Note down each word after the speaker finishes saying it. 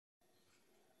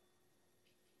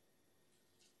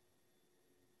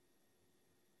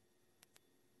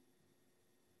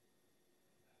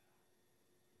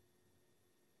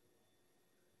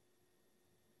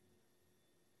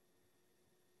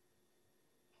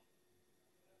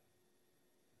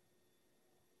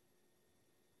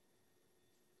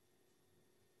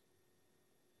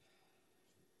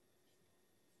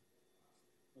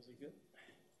Was it good?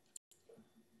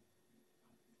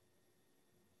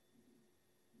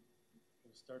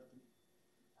 We'll start.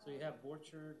 So you have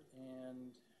Borchard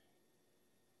and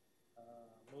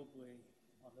Mobley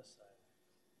on this side.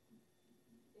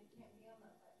 They can't be on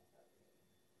that side.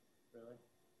 Really?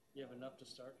 You have enough to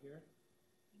start here?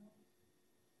 No.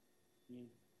 You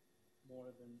need more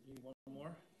than, you need one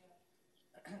more?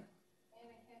 Yeah. And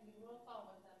it can be roll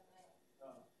call with that thing.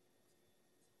 Oh.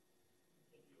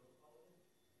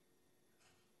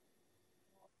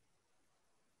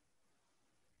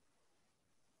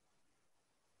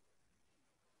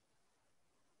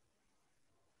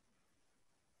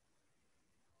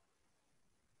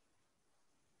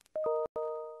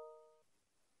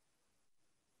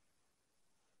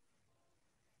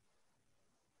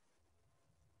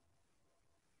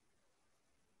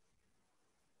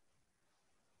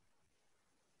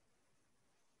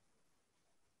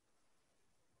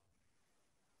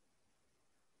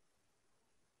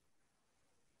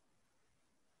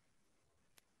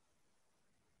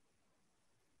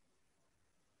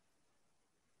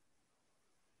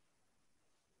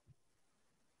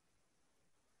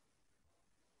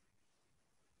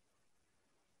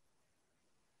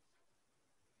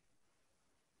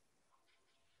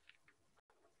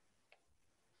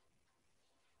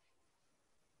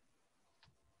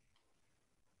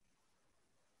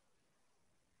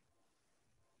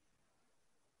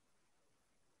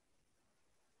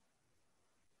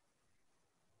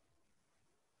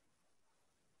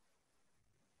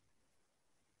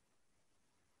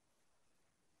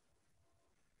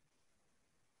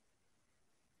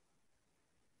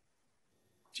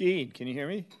 Gene, can you hear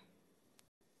me?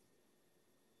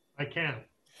 I can.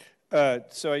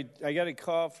 So I got a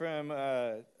call from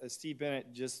Steve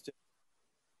Bennett just.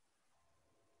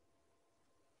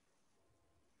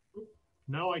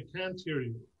 Now I can't hear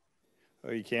you.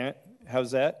 Oh, you can't?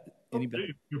 How's that? Anybody?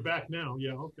 Okay, you're back now.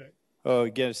 Yeah, okay. Oh,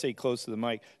 you got to stay close to the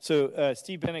mic. So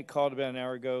Steve Bennett called about an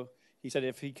hour ago. He said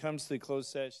if he comes to the closed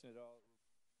session at all.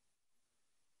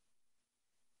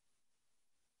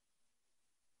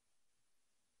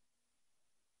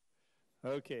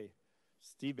 Okay.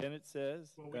 Steve Bennett says.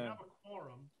 Well, we have a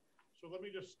quorum, so let me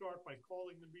just start by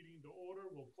calling the meeting to order.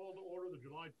 We'll call to order the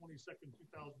July 22nd,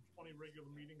 2020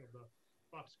 regular meeting of the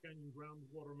Fox Canyon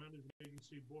Groundwater Management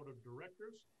Agency Board of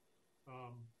Directors.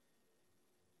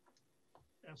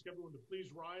 Ask everyone to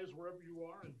please rise wherever you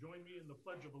are and join me in the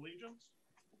Pledge of Allegiance.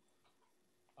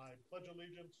 I pledge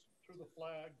allegiance to the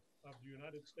flag of the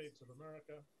United States of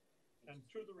America and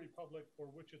to the republic for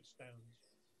which it stands,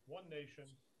 one nation,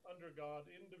 under God,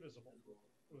 indivisible, with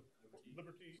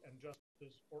liberty and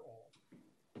justice for all.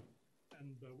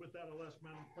 And with that, I'll ask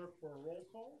Madam Clerk for a roll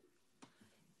call.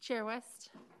 Chair West?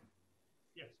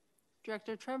 Yes.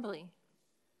 Director Tremblay?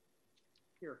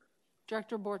 Here.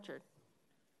 Director Borchard?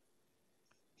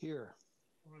 Here.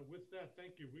 All right, with that,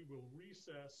 thank you. We will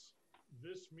recess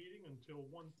this meeting until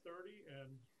 1:30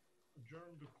 and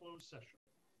adjourn to closed session.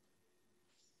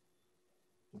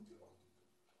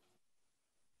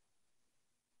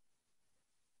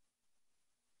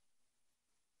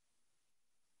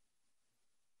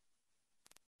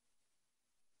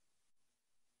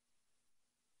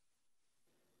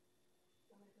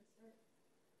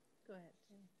 Go ahead.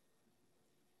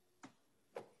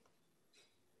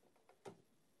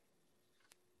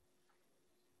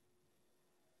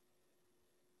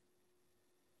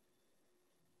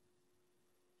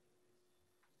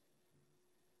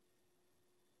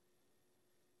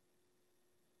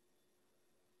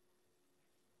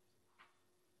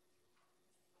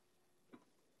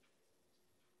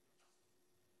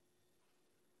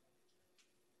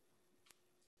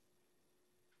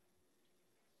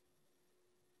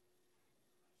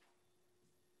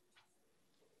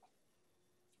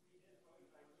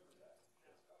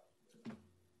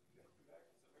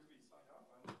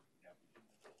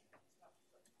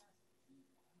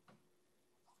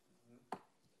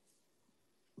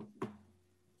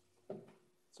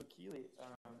 So Keely,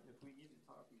 if we need to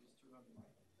talk, we just turn on the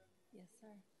mic. Yes,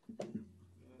 sir.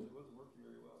 It wasn't working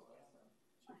very well last time.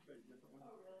 Should we try a different one?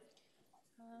 Oh, really?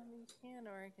 You can,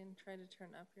 or I can try to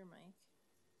turn up your mic.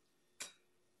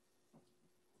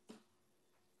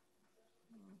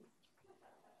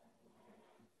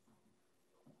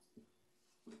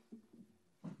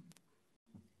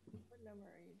 What number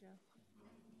are you, Jeff?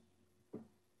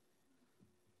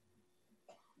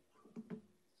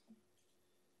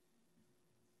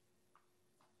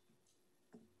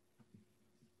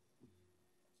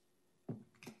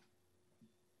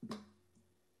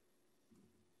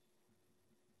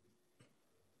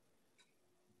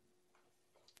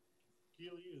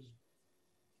 Keely is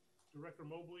Director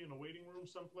Mobley in a waiting room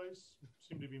someplace?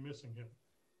 Seem to be missing him.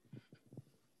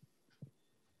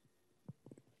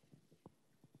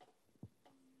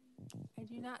 I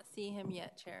do not see him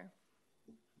yet, Chair.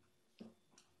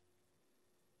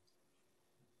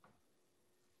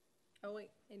 Oh,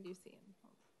 wait, I do see him.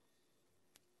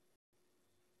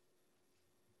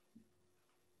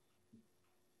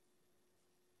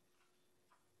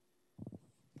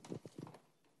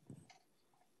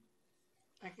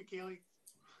 Thank you, Keely.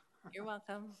 You're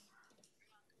welcome.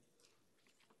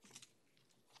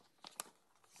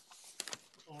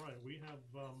 All right, we have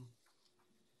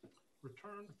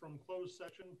returned from closed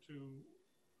session to,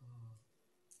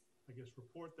 I guess,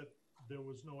 report that there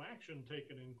was no action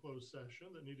taken in closed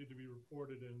session that needed to be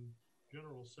reported in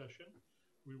general session.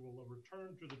 We will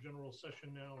return to the general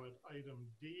session now at item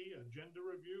D, agenda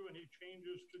review. Any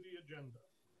changes to the agenda?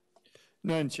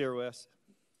 None, Chair West.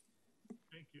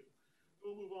 Thank you.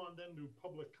 We'll move on then to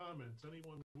public comments.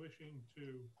 Anyone wishing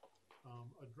to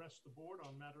address the board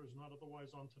on matters not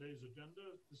otherwise on today's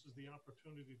agenda, this is the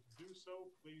opportunity to do so.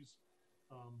 Please,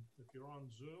 if you're on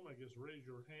Zoom, I guess raise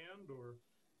your hand or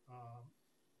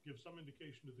give some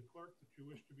indication to the clerk that you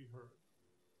wish to be heard.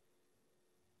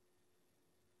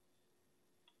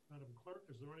 Madam Clerk,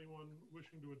 is there anyone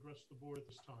wishing to address the board at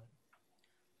this time?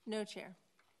 No, Chair.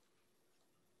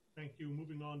 Thank you.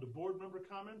 Moving on to board member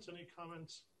comments. Any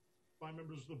comments by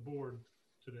members of the board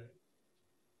today?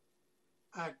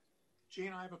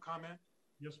 Gene, I have a comment.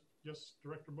 Yes,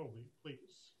 Director Mobley,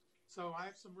 please. So I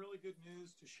have some really good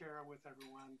news to share with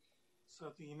everyone.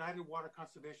 So the United Water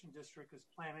Conservation District is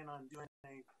planning on doing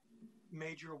a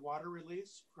major water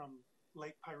release from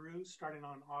Lake Piru starting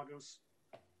on August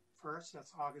 1st.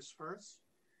 That's August 1st.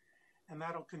 And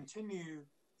that'll continue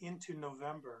into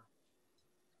November.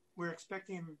 We're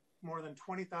expecting more than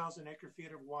 20,000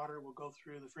 acre-feet of water will go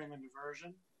through the Freeman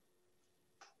Diversion.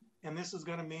 And this is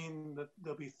going to mean that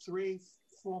there'll be 3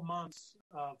 full months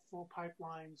of full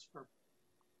pipelines for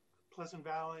Pleasant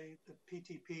Valley, the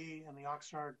PTP, and the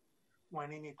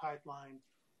Oxnard-Hueneme pipeline,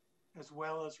 as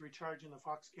well as recharging the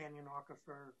Fox Canyon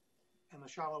aquifer and the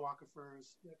shallow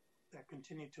aquifers that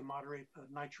continue to moderate the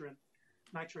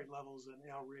nitrate levels in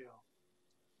El Rio.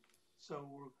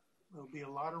 So there'll be a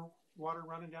lot of water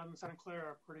running down in Santa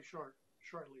Clara pretty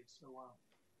shortly. So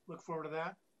look forward to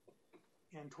that.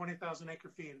 And 20,000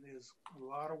 acre-feet is a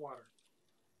lot of water.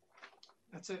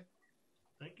 That's it.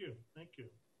 Thank you.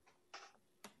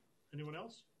 Anyone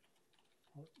else?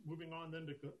 Moving on then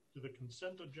to the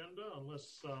consent agenda,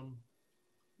 unless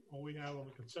all we have on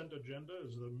the consent agenda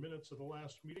is the minutes of the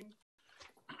last meeting.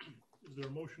 Is there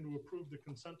a motion to approve the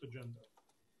consent agenda?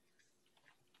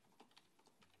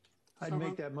 I'd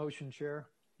make that motion, Chair.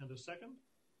 And a second?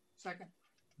 Second.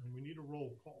 And we need a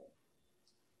roll call.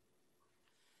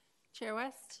 Chair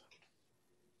West?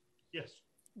 Yes.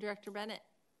 Director Bennett?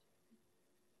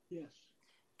 Yes.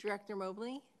 Director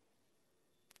Mobley?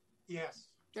 Yes.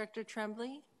 Director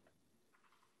Tremblay?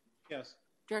 Yes.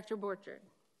 Director Borchard?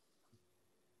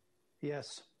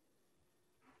 Yes.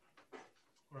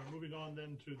 All right, moving on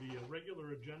then to the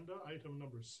regular agenda, item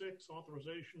number 6,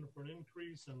 authorization for an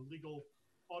increase in legal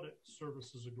audit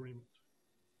services agreement.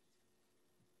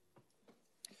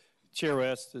 Chair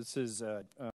West, this is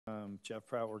Jeff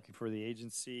Prout working for the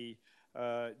agency.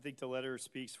 I think the letter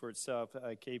speaks for itself.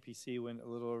 KPC went a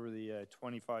little over the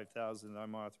 25,000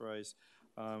 I'm authorized,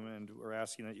 and we're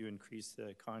asking that you increase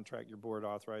the contract. Your board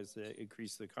authorized to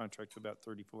increase the contract to about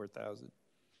 34,000.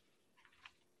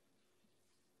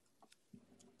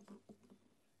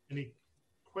 Any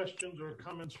questions or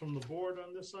comments from the board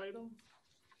on this item?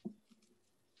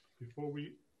 Before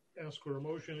we ask for a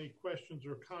motion, any questions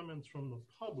or comments from the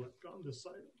public on this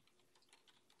item?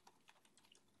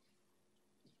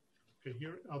 Okay,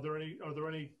 here, are there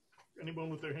anyone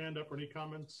with their hand up or any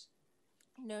comments?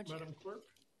 No, Chair. Madam Clerk?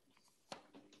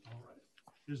 All right.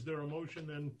 Is there a motion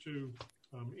then to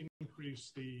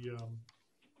increase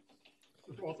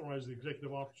authorize the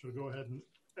executive officer to go ahead and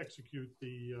execute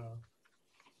the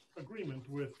agreement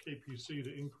with KPC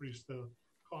to increase the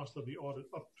cost of the audit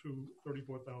up to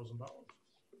 $34,000?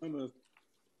 So moved.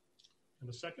 And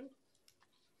a second?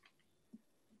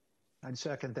 I'd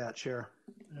second that, Chair.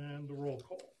 And the roll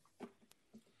call.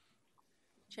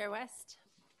 Chair West?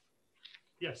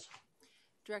 Yes.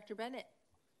 Director Bennett?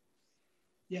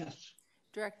 Yes.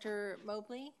 Director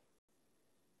Mobley?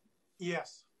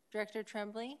 Yes. Director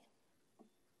Tremblay?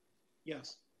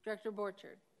 Yes. Director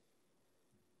Borchard?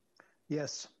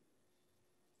 Yes.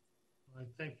 All right,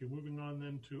 thank you. Moving on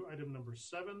then to item number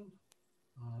 7,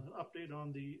 an update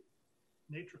on the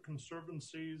Nature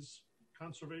Conservancy's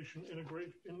Conservation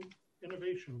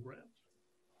Innovation Grant.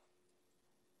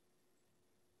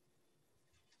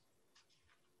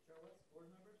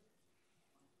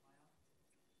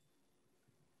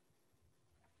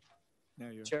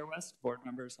 Chair West, board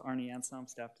members, Arnie Anselm,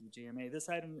 staff to the GMA. This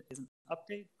item is an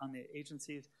update on the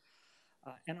agency's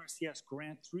NRCS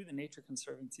grant through the Nature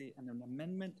Conservancy and an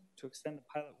amendment to extend the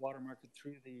pilot water market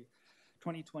through the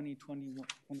 2020-2021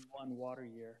 water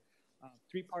year.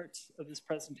 Three parts of this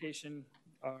presentation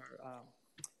are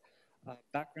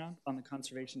background on the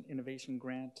Conservation Innovation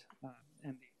Grant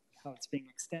and how it's being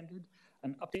extended,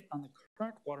 an update on the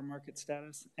current water market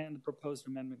status, and the proposed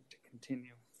amendment to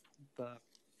continue the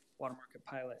water market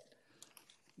pilot.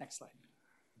 Next slide.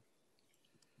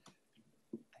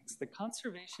 Thanks. The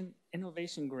Conservation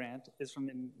Innovation Grant is from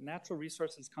the Natural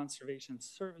Resources Conservation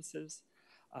Services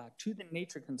to the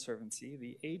Nature Conservancy.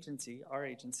 The agency, our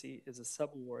agency, is a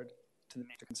subaward to the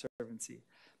Nature Conservancy.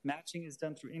 Matching is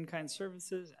done through in-kind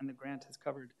services, and the grant has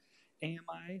covered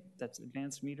AMI, that's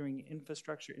Advanced Metering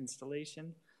Infrastructure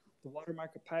Installation, the water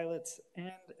market pilots,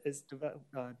 and is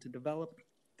to develop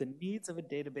the needs of a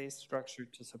database structure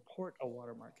to support a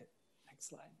water market. Next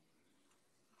slide.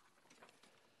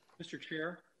 Mr.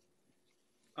 Chair,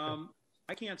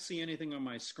 I can't see anything on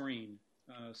my screen,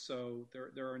 so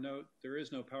there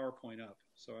is no PowerPoint up.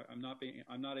 So I'm not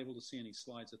able to see any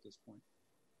slides at this point.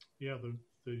 Yeah,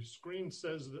 the screen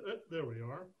says that, there we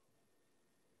are.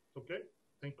 Okay,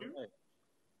 thank you. All right,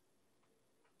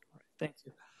 thank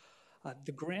you.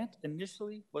 The grant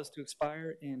initially was to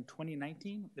expire in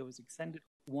 2019. It was extended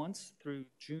once through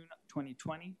June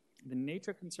 2020. The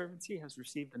Nature Conservancy has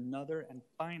received another and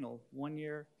final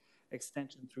one-year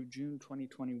extension through June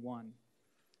 2021.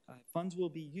 Funds will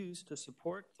be used to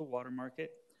support the water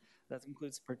market. That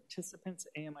includes participants'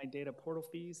 AMI data portal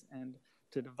fees and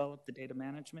to develop the data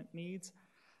management needs.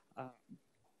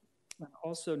 And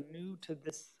also new to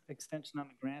this extension on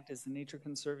the grant is the Nature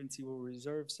Conservancy will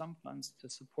reserve some funds to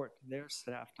support their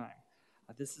staff time.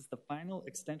 This is the final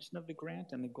extension of the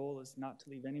grant, and the goal is not to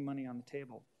leave any money on the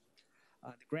table.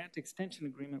 The grant extension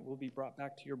agreement will be brought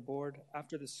back to your board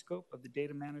after the scope of the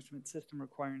data management system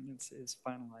requirements is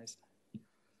finalized.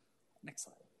 Next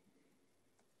slide.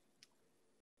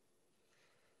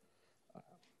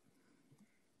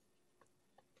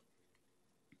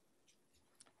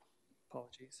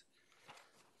 Apologies.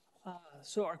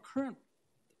 So our current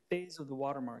phase of the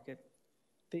water market,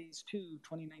 phase 2,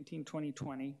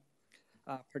 2019-2020,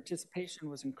 participation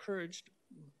was encouraged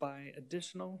by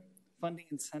additional funding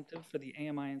incentive for the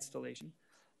AMI installation.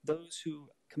 Those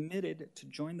who committed to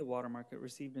join the water market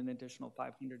received an additional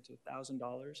 $500 to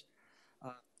 $1,000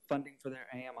 funding for their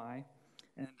AMI.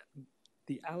 And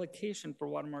the allocation for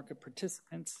water market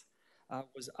participants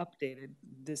was updated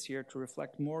this year to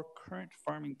reflect more current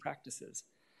farming practices.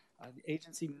 The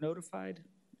agency notified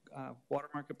water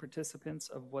market participants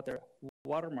of what their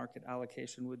water market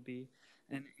allocation would be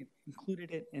and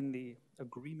included it in the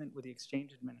agreement with the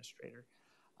exchange administrator.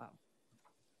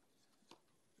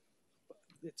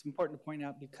 It's important to point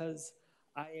out because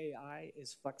IAI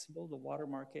is flexible, the water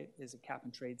market is a cap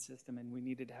and trade system, and we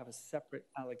needed to have a separate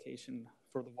allocation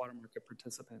for the water market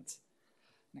participants.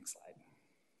 Next slide.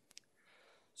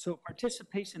 So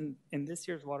participation in this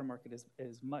year's water market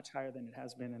is much higher than it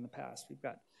has been in the past. We've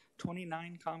got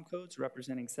 29 COM codes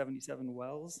representing 77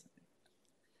 wells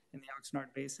in the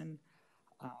Oxnard Basin.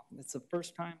 It's the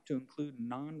first time to include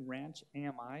non-ranch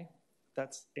AMI.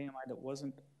 That's AMI that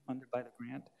wasn't funded by the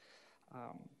grant.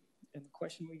 And the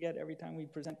question we get every time we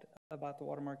present about the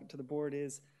water market to the board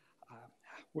is,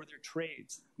 were there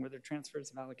trades? Were there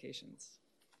transfers of allocations?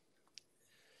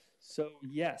 So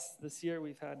yes, this year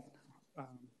we've had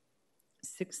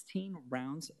 16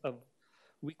 rounds of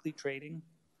weekly trading.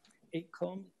 8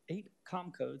 COM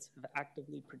codes have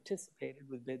actively participated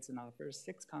with bids and offers.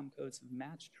 6 COM codes have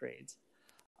matched trades.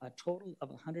 A total of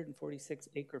 146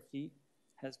 acre feet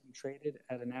has been traded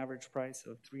at an average price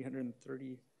of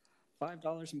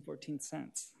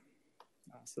 $335.14.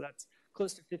 So that's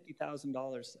close to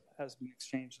 $50,000 has been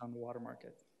exchanged on the water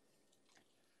market.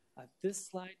 This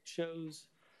slide shows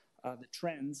the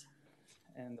trends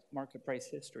and the market price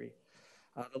history.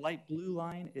 The light blue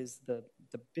line is the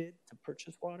bid to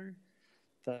purchase water.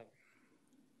 And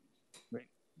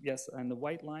the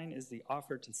white line is the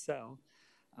offer to sell.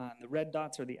 The red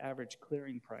dots are the average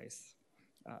clearing price.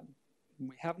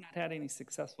 We have not had any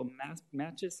successful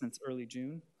matches since early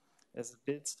June, as the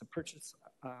bids to purchase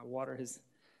water has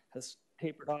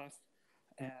tapered off.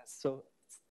 So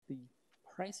the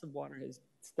price of water has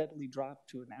steadily dropped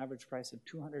to an average price of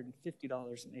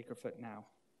 $250 an acre foot now.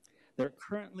 There are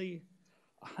currently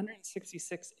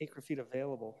 166 acre feet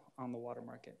available on the water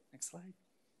market. Next slide.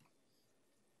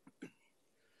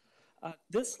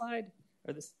 This slide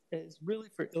is really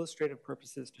for illustrative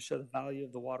purposes to show the value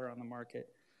of the water on the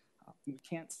market. We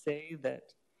can't say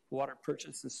that Water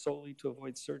purchase is solely to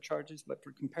avoid surcharges, but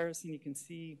for comparison, you can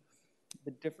see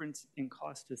the difference in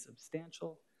cost is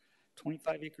substantial.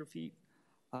 25 acre feet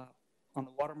on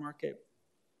the water market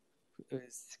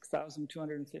is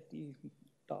 $6,250.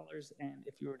 And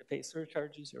if you were to pay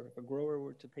surcharges, or if a grower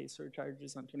were to pay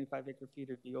surcharges on 25 acre feet,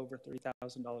 it'd be over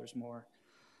 $30,000 more.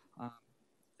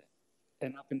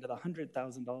 And up into the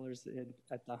 $100,000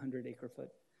 at the 100 acre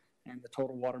foot. And the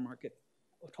total water market,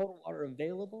 total water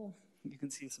available, you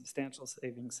can see substantial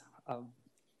savings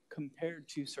compared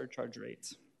to surcharge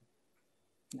rates.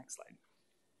 Next slide.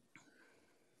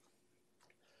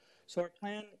 So our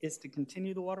plan is to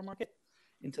continue the water market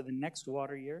into the next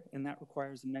water year, and that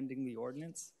requires amending the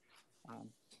ordinance.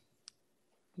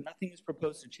 Nothing is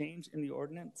proposed to change in the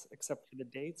ordinance except for the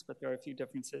dates, but there are a few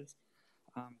differences.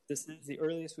 This is the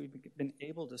earliest we've been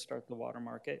able to start the water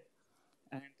market,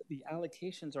 and the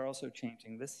allocations are also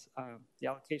changing. The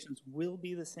allocations will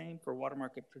be the same for water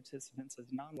market participants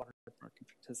as non-water market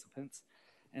participants,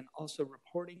 and also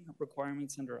reporting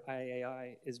requirements under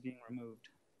IAI is being removed.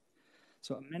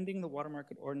 So amending the water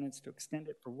market ordinance to extend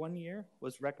it for 1 year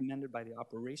was recommended by the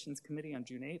Operations Committee on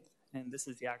June 8th, and this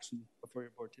is the action before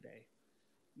your board today.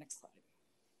 Next slide.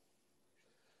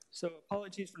 So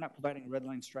apologies for not providing a red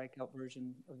line strikeout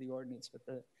version of the ordinance, but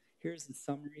here's the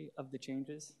summary of the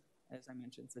changes. As I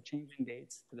mentioned, it's the change in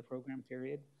dates to the program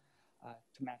period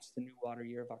to match the new water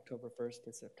year of October 1st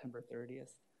to September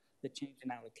 30th. The change in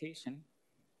allocation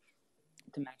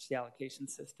to match the allocation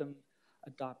system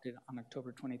adopted on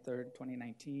October 23rd,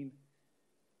 2019,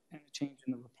 and a change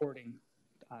in the reporting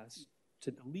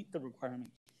to delete the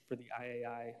requirement for the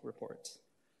IAI reports.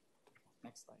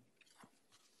 Next slide.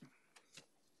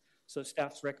 So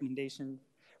staff's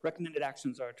recommended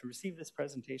actions are to receive this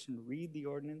presentation, read the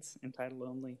ordinance in title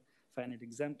only, find it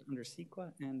exempt under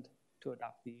CEQA, and to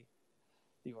adopt the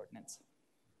ordinance.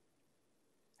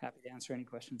 Happy to answer any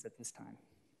questions at this time.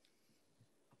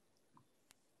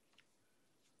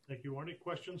 Thank you. Any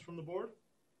questions from the board?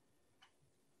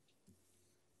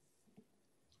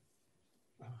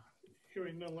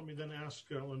 Hearing none, let me then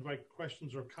ask, I'll invite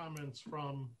questions or comments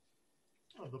from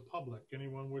the public.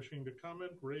 Anyone wishing to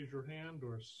comment, raise your hand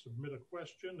or submit a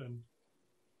question. And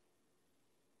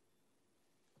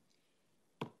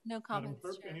no comments,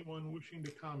 Madam Clerk, Chair. anyone wishing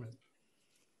to comment?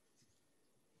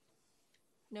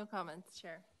 No comments,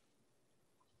 Chair.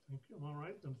 Thank you. All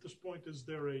right. At this point, is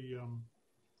there a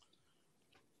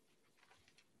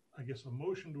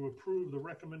motion to approve the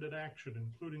recommended action,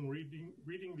 including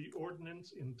reading the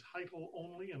ordinance in title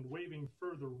only and waiving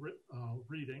further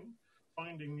reading,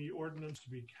 finding the ordinance to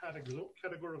be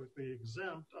categorically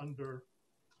exempt under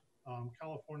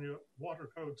California Water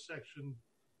Code Section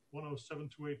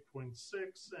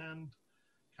 10728.6 and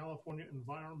California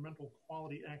Environmental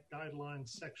Quality Act Guidelines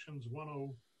Sections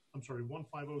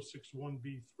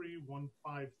 15061B3,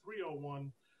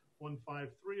 15301,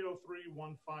 15303,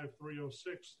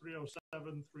 15306,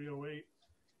 307, 308.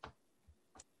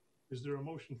 Is there a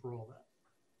motion for all that?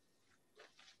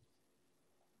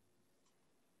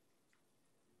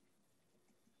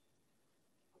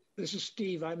 This is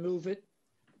Steve. I move it.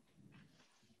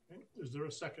 Okay. Is there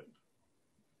a second?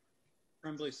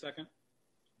 Tremblay, second.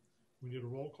 We need a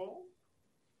roll call.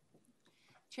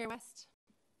 Chair West,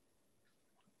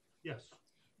 Yes.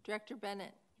 Director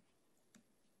Bennett,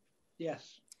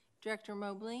 Yes. Director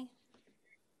Mobley,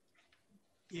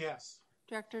 Yes.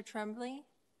 Director Tremblay,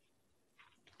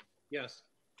 Yes.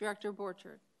 Director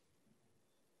Borchard.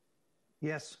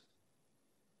 Yes.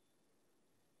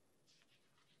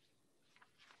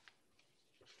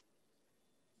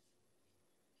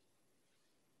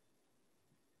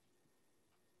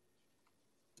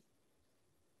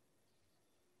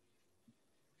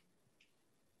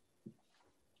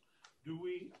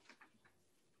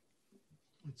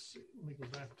 Let's see, let me go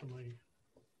back to my,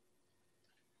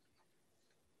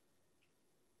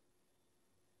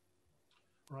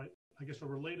 right, I guess a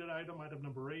related item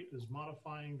number 8 is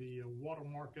modifying the water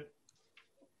market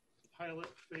pilot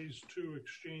phase 2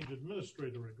 exchange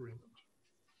administrator agreement.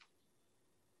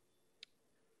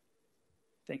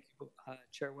 Thank you,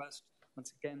 Chair West.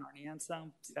 Once again, Arnie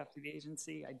Ansam, staff of the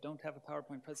agency. I don't have a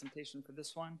PowerPoint presentation for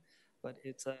this one, but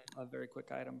it's a very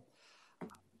quick item.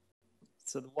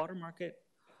 So the water market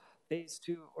phase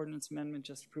 2 ordinance amendment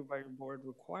just approved by your board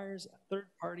requires a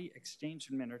third-party exchange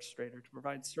administrator to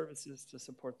provide services to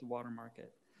support the water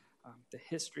market. The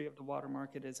history of the water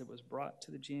market is it was brought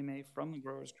to the GMA from the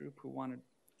growers group who wanted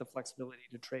the flexibility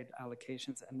to trade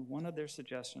allocations, and one of their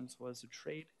suggestions was a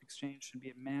trade exchange should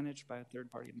be managed by a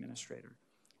third-party administrator.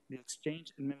 The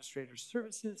exchange administrator's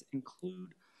services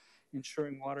include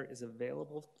ensuring water is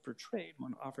available for trade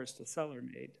when offers to sell are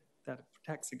made, that it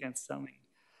protects against selling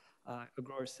a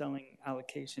grower selling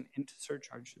allocation into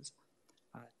surcharges.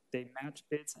 They match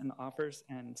bids and offers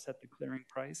and set the clearing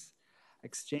price,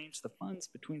 exchange the funds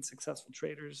between successful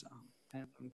traders, and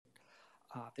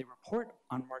they report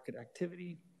on market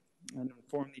activity and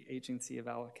inform the agency of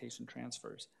allocation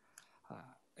transfers.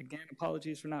 Again,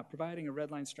 apologies for not providing a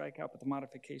red line strikeout, but the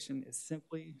modification is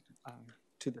simply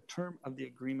to the term of the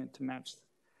agreement to match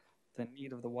the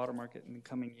need of the water market in the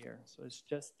coming year. So it's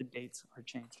just the dates are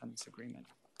changed on this agreement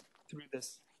through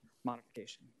this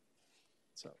modification.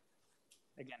 So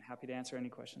again, happy to answer any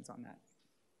questions on that.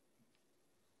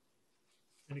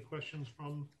 Any questions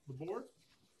from the board?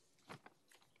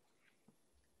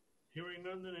 Hearing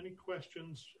none, then any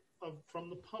questions from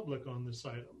the public on this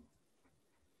item?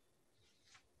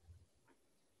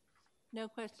 No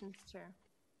questions, Chair.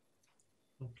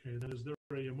 Okay, then is there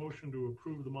a motion to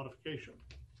approve the modification?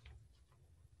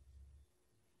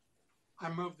 I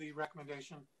move the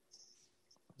recommendation.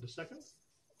 The second?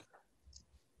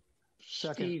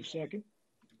 Steve, second.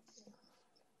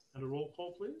 And a roll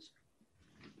call, please?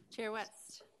 Chair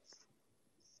West,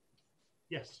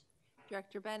 Yes.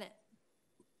 Director Bennett,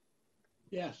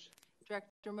 Yes.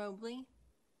 Director Mobley,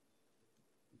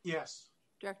 Yes.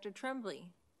 Director Tremblay,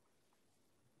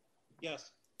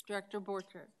 Yes. Director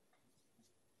Borchert.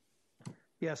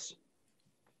 Yes.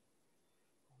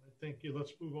 Thank you.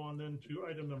 Let's move on then to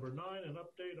item number 9, an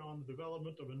update on the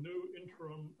development of a new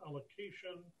interim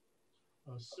allocation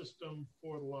system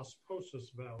for the Las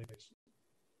Posas Valley Basin.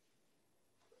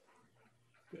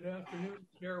 Good afternoon,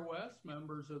 Chair West,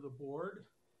 members of the board.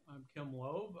 I'm Kim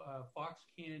Loeb, Fox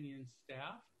Canyon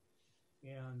staff.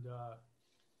 And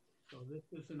so this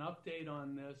is an update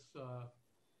on this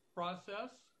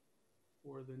process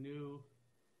for the new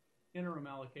interim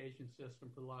allocation system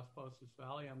for the Las Posas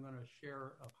Valley. I'm going to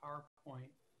share a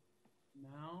PowerPoint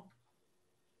now.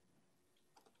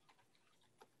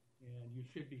 And you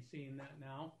should be seeing that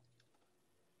now.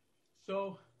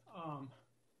 So,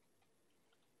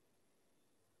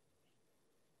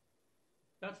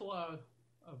 that's a lot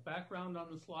of background on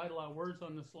the slide, a lot of words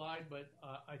on the slide, but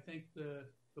I think the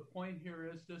point here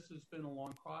is this has been a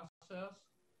long process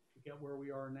to get where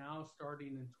we are now, starting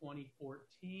in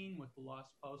 2014 with the Las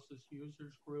Posas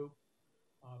Users Group,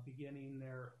 beginning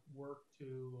their work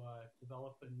to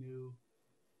develop a new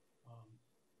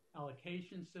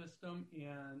allocation system,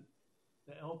 and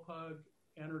the LPUG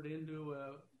entered into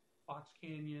a Fox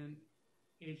Canyon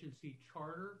agency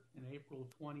charter in April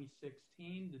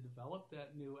 2016 to develop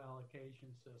that new allocation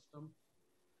system.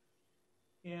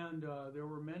 And there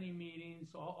were many meetings.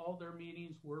 All their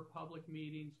meetings were public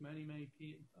meetings, many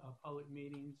public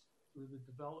meetings through the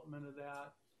development of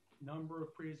that, number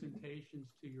of presentations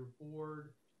to your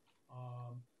board,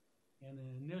 and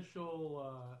an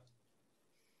initial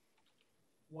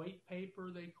white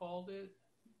paper, they called it,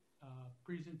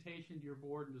 presentation to your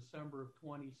board in December of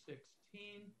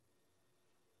 2016.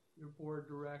 Your board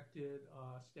directed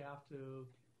staff to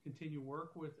continue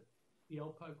work with the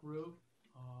LPUG group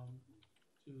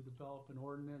to develop an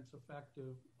ordinance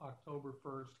effective October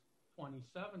 1st,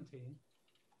 2017.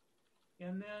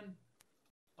 And then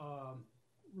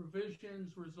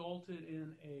revisions resulted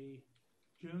in a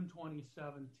June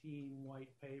 2017 white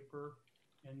paper,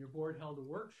 and your board held a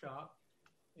workshop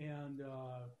and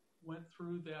went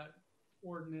through that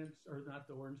ordinance, or not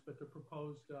the ordinance, but the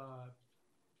proposed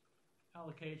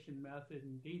allocation method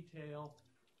in detail.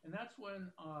 And that's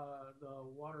when the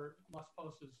Las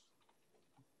Posas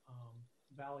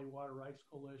Valley Water Rights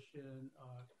Coalition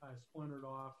kind of splintered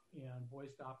off and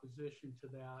voiced opposition to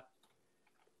that.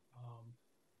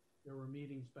 There were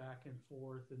meetings back and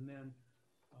forth, and then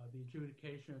the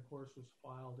adjudication, of course, was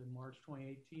filed in March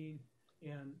 2018,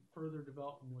 and further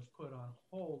development was put on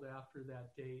hold after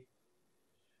that date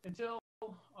until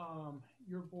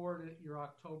your board at your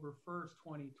October 1st,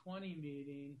 2020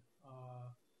 meeting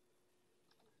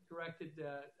directed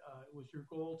that it was your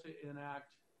goal to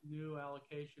enact new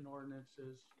allocation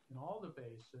ordinances in all the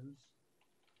basins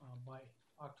by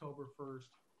October 1st,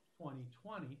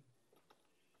 2020.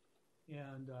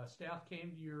 And staff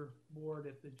came to your board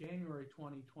at the January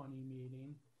 2020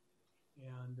 meeting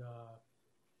and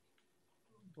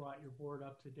brought your board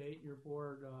up to date. Your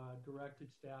board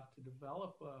directed staff to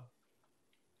develop a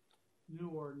new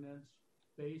ordinance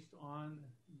based on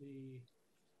the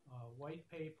white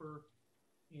paper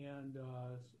and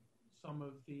some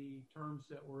of the terms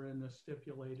that were in the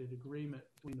stipulated agreement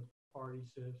between the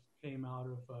parties that came out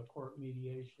of a court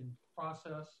mediation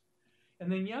process.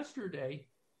 And then yesterday,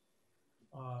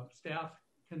 staff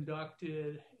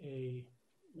conducted a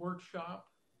workshop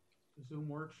Zoom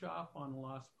workshop on the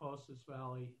Las Posas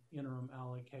Valley interim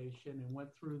allocation and went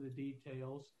through the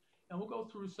details. And we'll go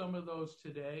through some of those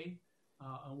today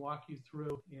and walk you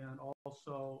through, and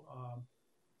also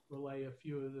relay a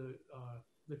few of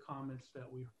the comments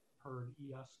that we heard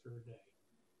yesterday.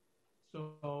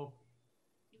 So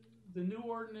the new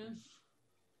ordinance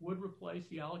would replace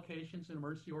the allocations in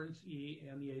Emergency Ordinance E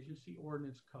and the Agency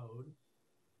Ordinance Code,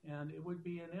 and it would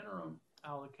be an interim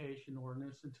allocation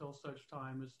ordinance until such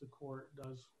time as the court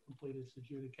does complete its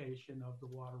adjudication of the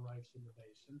water rights in the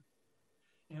basin.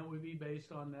 And it would be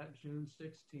based on that June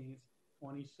 16th,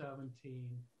 2017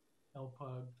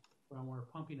 LPUG groundwater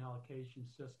pumping allocation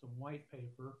system white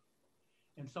paper.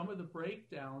 And some of the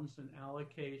breakdowns and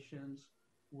allocations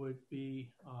would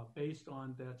be based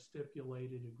on that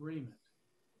stipulated agreement.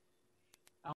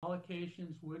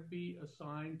 Allocations would be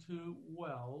assigned to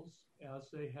wells as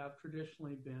they have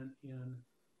traditionally been in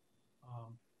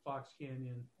Fox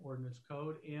Canyon Ordinance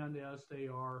Code and as they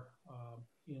are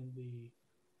in the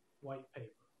white paper.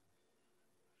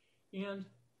 And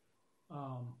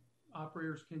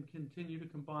operators can continue to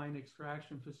combine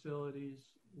extraction facilities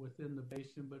within the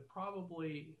basin, but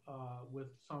probably with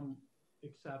some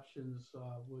exceptions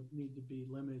would need to be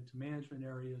limited to management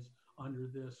areas under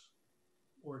this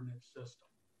ordinance system.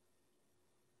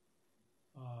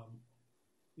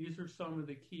 These are some of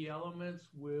the key elements.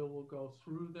 We'll go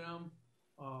through them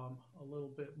a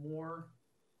little bit more.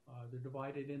 They're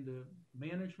divided into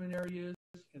management areas,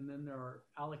 and then there are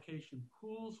allocation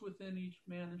pools within each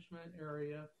management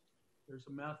area. There's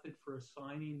a method for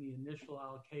assigning the initial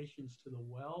allocations to the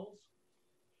wells.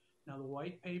 Now, the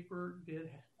white paper did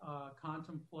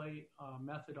contemplate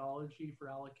methodology for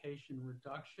allocation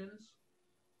reductions.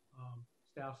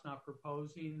 Staff's not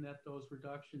proposing that those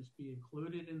reductions be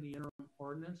included in the interim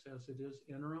ordinance as it is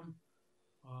interim.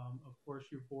 Of course,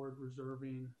 your board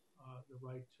reserving the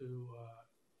right to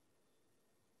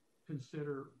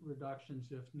consider reductions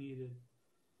if needed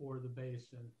for the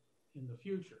basin in the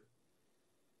future.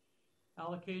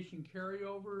 Allocation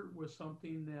carryover was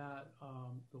something that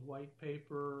the white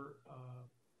paper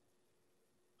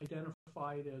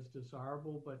identified as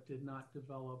desirable but did not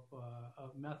develop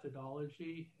a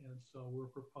methodology, and so we're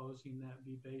proposing that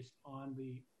be based on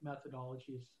the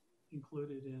methodologies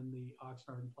included in the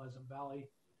Oxnard and Pleasant Valley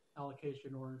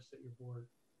allocation ordinance that your board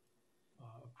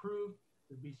approved.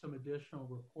 There'd be some additional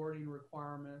reporting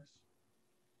requirements.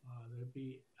 There'd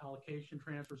be allocation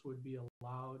transfers would be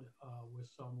allowed with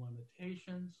some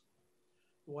limitations.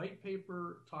 The white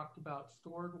paper talked about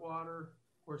stored water.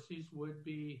 Of course, these would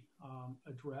be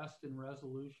addressed in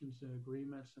resolutions and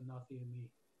agreements, and nothing in the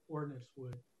ordinance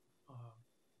would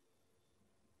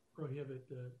prohibit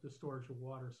the storage of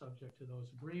water subject to those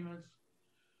agreements.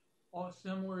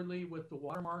 Similarly, with the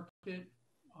water market,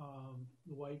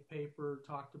 the white paper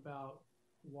talked about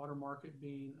the water market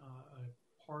being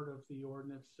a part of the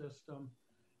ordinance system.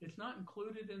 It's not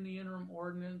included in the interim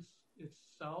ordinance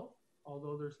itself,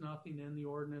 although there's nothing in the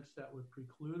ordinance that would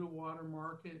preclude a water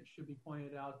market. It should be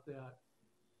pointed out that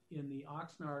in the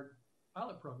Oxnard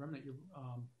pilot program that your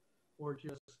board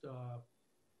just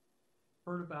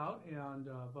heard about and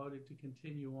voted to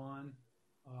continue on,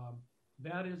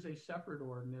 that is a separate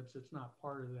ordinance. It's not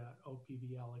part of that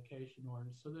OPV allocation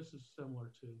ordinance. So this is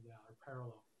similar to that or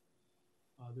parallel.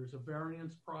 There's a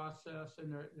variance process,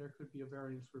 and there could be a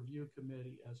variance review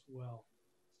committee as well,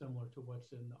 similar to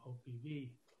what's in the OPV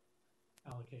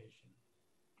allocation.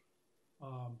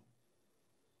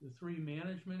 The three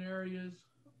management areas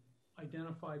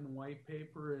identified in the white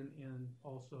paper and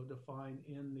also defined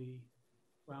in the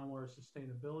groundwater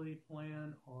sustainability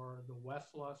plan are the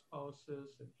West Las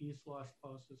Posas and East Las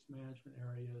Posas management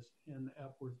areas and the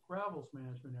Epworth Gravels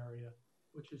management area,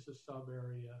 which is a sub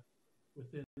area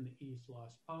within the East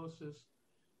Las Posas.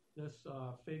 This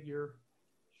figure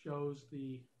shows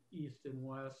the east and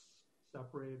west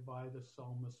separated by the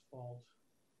Salmus Fault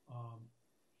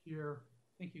here.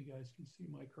 I think you guys can see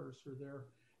my cursor there,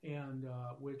 and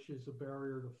which is a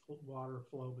barrier to water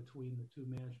flow between the two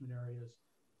management areas.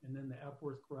 And then the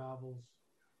Epworth Gravels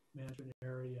management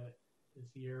area is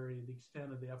the area, the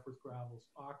extent of the Epworth Gravels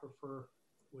aquifer,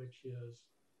 which is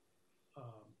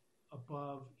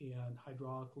above and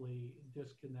hydraulically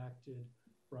disconnected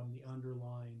from the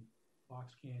underlying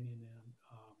Fox Canyon and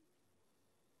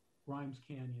Grimes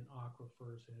Canyon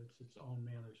aquifers, and it's its own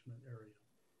management area.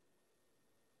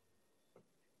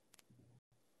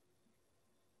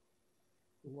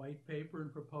 The white paper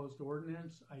and proposed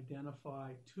ordinance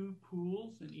identify two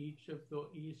pools in each of the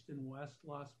east and west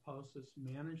Las Posas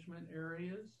management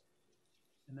areas.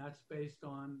 and that's based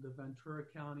on the Ventura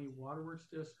County Waterworks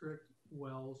District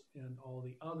wells and all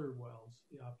the other wells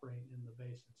operating in the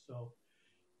basin. So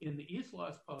in the East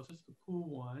Las Posas, the pool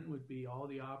one would be all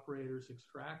the operators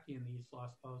extracting in the East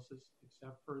Las Posas,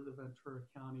 except for the Ventura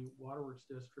County Waterworks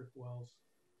District wells,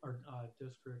 or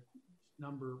District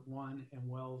number 1 and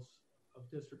wells of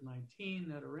District 19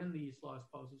 that are in the East Las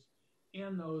Posas,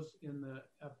 and those in the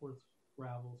Epworth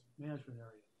Gravels management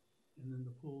area. And then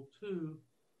the pool 2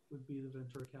 would be the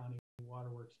Ventura County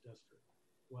Waterworks District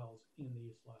wells in the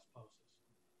East Las Posas.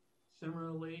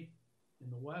 Similarly, in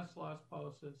the West Las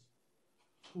Posas,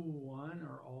 pool 1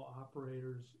 are all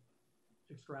operators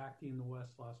extracting the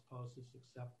West Las Posas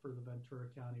except for the Ventura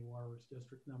County Waterworks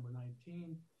District number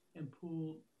 19, and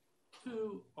pool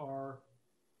 2 are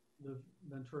the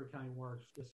Ventura County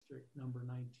Waterworks District number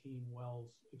 19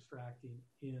 wells extracting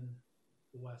in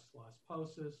the West Las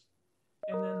Posas.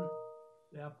 And then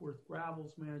the Epworth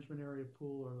Gravels management area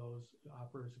pool are those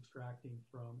operators extracting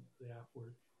from the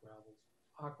Epworth Gravels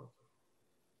aquifer.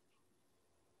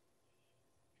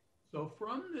 So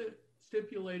from the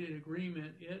stipulated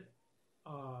agreement, it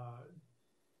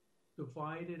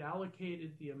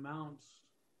allocated the amounts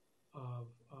of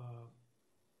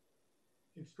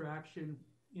extraction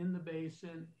in the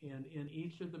basin and in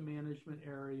each of the management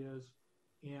areas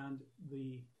and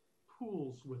the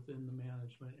pools within the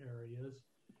management areas,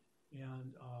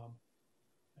 and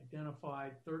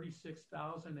identified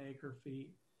 36,000 acre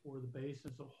feet for the basin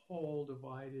as a whole,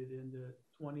 divided into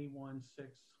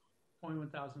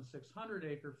 21,600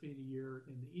 acre feet a year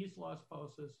in the East Las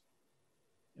Posas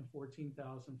and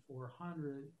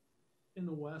 14,400 in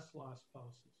the West Las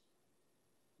Posas.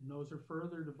 And those are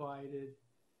further divided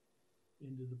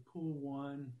into the pool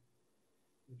 1,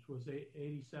 which was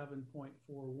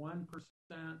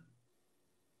 87.41%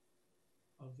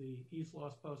 of the East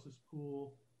Las Posas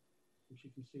pool, which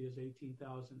you can see is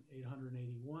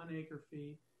 18,881 acre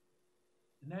feet.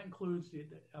 And that includes the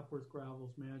Epworth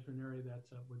Gravels management area.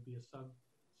 That would be a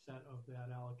subset of that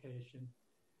allocation.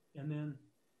 And then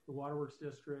the Waterworks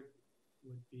District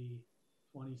would be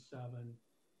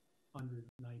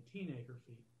 2,719 acre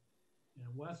feet. And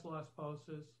in West Las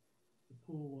Posas, the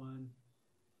pool 1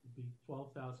 would be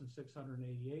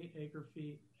 12,688 acre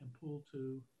feet, and pool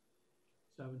 2,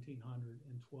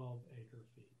 1,712 acre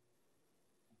feet.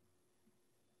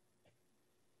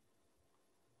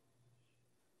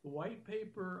 The white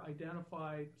paper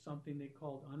identified something they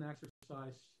called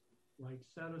unexercised rights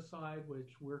set aside,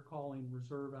 which we're calling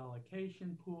reserve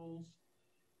allocation pools.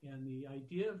 And the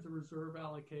idea of the reserve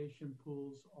allocation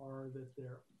pools are that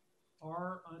there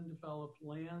are undeveloped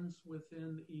lands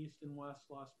within the East and West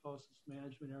Las Posas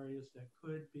management areas that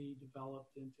could be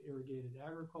developed into irrigated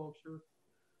agriculture.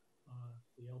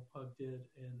 The LPUG did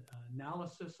an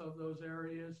analysis of those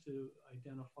areas to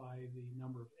identify the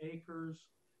number of acres,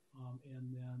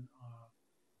 and then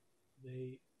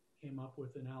they came up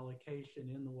with an allocation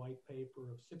in the white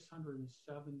paper of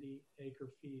 670 acre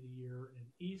feet a year in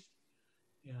East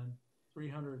and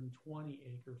 320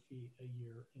 acre feet a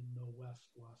year in the West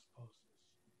Las Posas.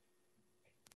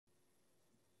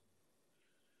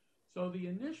 So the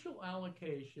initial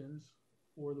allocations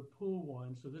for the pool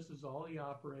 1, so this is all the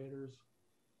operators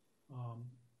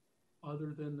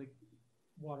other than the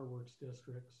waterworks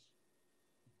districts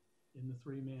in the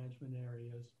 3 management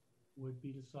areas, would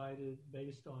be decided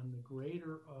based on the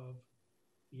greater of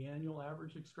the annual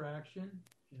average extraction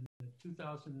in the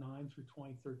 2009 through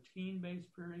 2013 base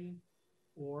period,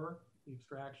 or the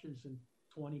extractions in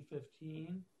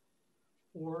 2015,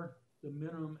 or the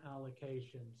minimum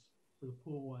allocations for the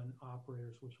pool 1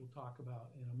 operators, which we'll talk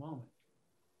about in a moment.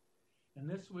 And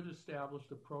this would establish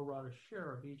the pro rata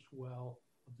share of each well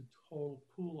of the total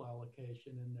pool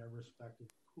allocation in their respective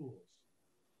pools.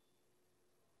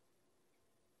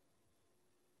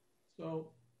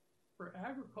 So for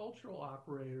agricultural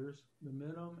operators, the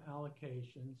minimum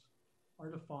allocations are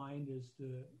defined as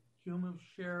the cumulative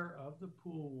share of the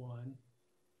pool 1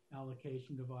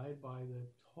 allocation divided by the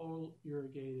total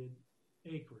irrigated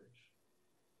acreage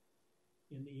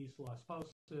in the East Las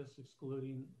Posas,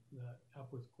 excluding the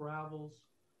Epworth Gravels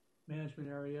management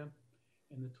area,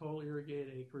 and the total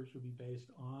irrigated acreage would be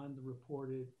based on the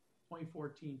reported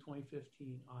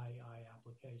 2014-2015 IEI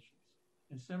applications.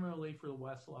 And similarly for the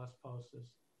West Las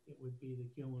Posas, it would be the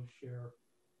cumulative share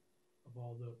of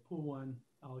all the pool 1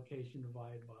 allocation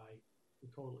divided by the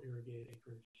total irrigated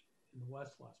acreage in the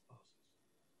West Las Posas.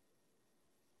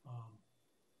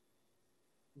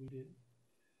 We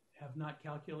have not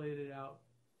calculated out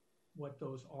what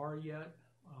those are yet,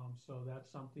 so that's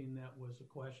something that was a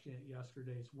question at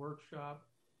yesterday's workshop.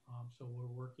 So we're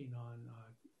working on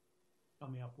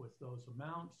coming up with those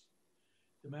amounts.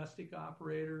 Domestic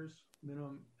operators,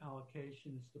 minimum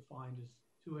allocation is defined as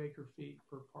 2 acre-feet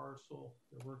per parcel.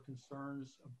 There were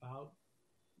concerns about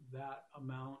that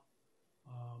amount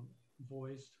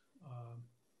voiced,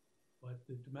 but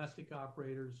the domestic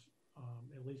operators,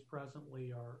 at least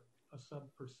presently, are a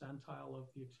sub-percentile of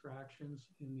the extractions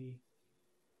in the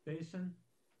basin.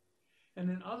 And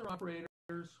then other operators,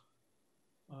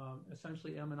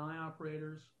 essentially M&I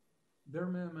operators, their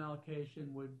minimum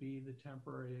allocation would be the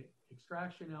temporary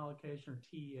extraction allocation, or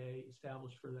TEA,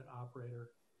 established for that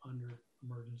operator under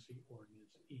Emergency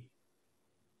Ordinance E.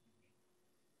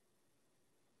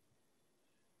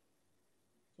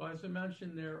 So as I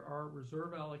mentioned, there are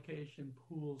reserve allocation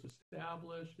pools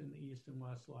established in the east and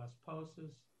west Las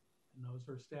Posas, and those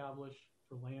are established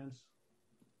for lands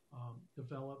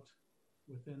developed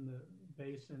within the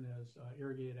basin as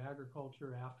irrigated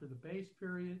agriculture after the base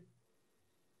period.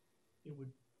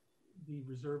 The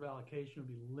reserve allocation would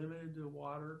be limited to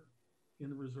water in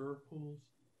the reserve pools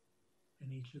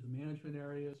in each of the management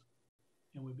areas,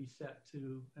 and would be set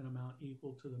to an amount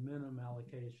equal to the minimum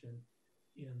allocation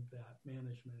in that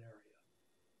management area.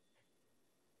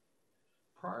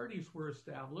 Priorities were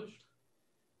established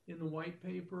in the white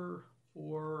paper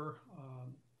for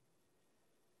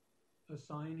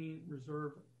assigning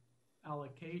reserve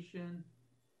allocation,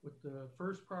 with the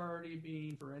first priority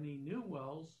being for any new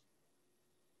wells,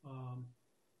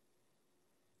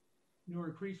 new or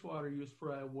increased water use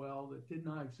for a well that did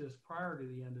not exist prior to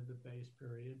the end of the base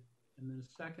period. And then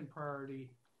the second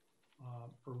priority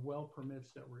for well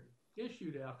permits that were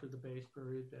issued after the base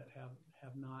period that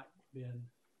have not been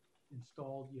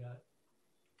installed yet.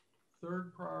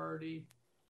 Third priority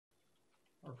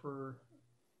are for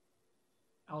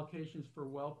allocations for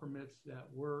well permits that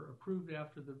were approved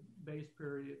after the base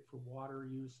period for water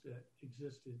use that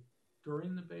existed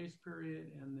during the base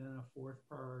period, and then a fourth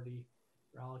priority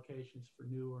for allocations for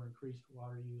new or increased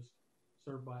water use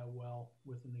served by a well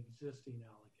with an existing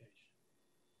allocation.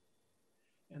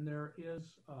 And there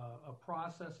is a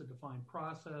process, a defined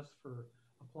process for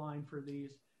applying for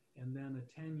these, and then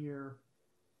a 10-year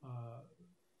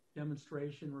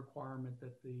demonstration requirement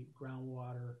that the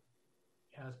groundwater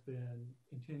has been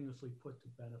continuously put to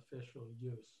beneficial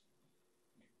use.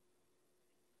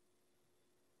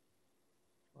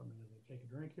 I'm going to take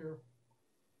a drink here.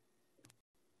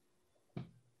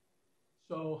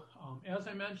 So as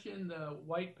I mentioned, the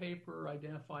white paper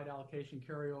identified allocation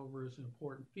carryover as an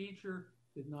important feature,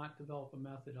 did not develop a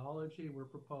methodology. We're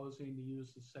proposing to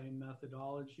use the same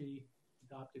methodology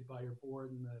adopted by your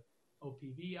board in the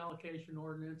OPV allocation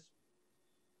ordinance.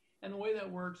 And the way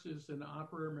that works is an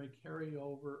operator may carry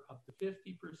over up to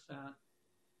 50%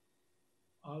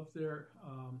 of their,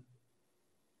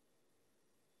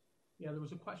 there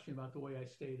was a question about the way I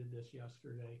stated this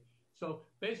yesterday. So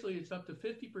basically it's up to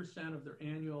 50% of their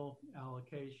annual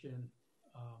allocation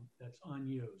that's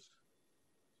unused.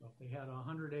 So if they had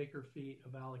 100 acre feet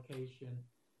of allocation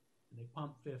and they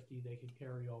pump 50, they could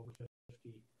carry over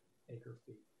 50 acre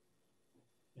feet.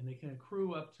 And they can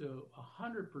accrue up to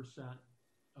 100%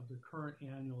 of the current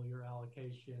annual year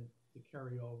allocation to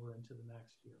carry over into the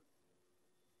next year.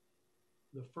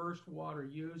 The first water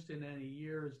used in any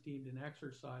year is deemed an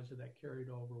exercise of that carried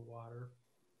over water,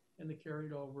 and the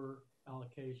carried over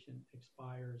allocation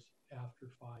expires after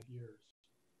 5 years.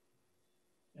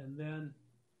 And then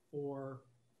for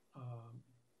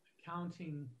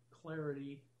accounting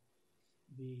clarity,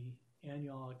 the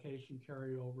annual allocation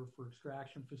carryover for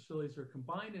extraction facilities are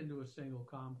combined into a single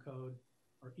COM code,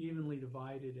 are evenly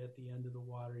divided at the end of the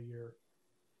water year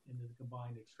into the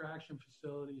combined extraction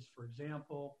facilities. For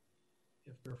example,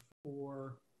 if there are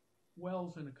 4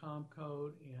 wells in a COM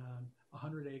code and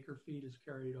 100 acre feet is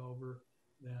carried over,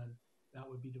 then that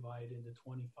would be divided into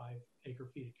 25 acre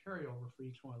feet of carryover for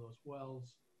each one of those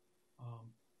wells.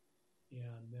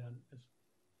 And then,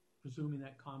 presuming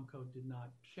that COM code did not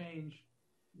change,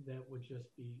 that would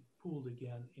just be pooled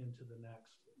again into the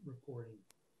next reporting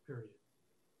period.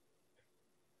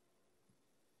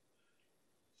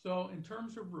 So in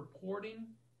terms of reporting,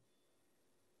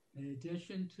 in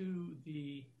addition to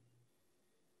the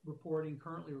reporting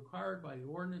currently required by the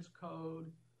ordinance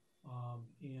code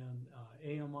and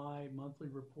AMI monthly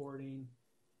reporting,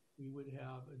 we would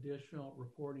have additional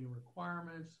reporting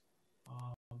requirements.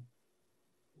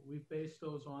 We've based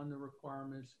those on the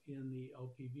requirements in the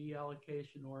OPV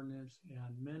allocation ordinance,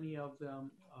 and many of them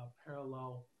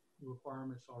parallel the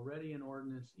requirements already in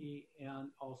Ordinance E and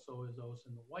also as those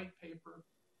in the white paper.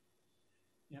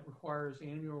 It requires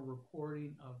annual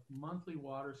reporting of monthly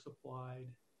water supplied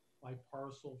by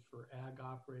parcel for ag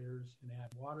operators and ag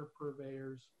water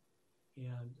purveyors,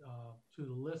 and to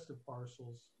the list of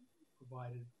parcels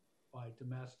provided by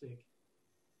domestic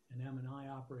and M&I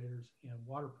operators and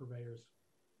water purveyors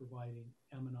providing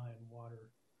M&I and water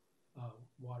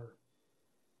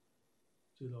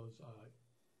to those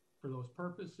for those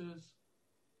purposes.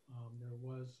 There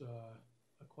was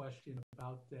a question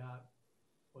about that.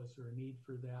 Was there a need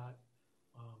for that?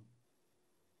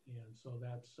 And so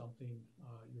that's something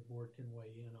your board can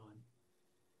weigh in on.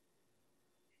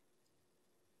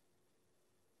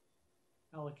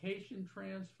 Allocation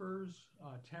transfers,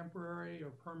 temporary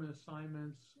or permanent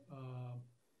assignments of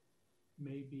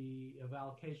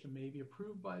allocation may be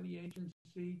approved by the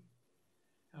agency.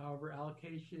 However,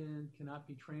 allocation cannot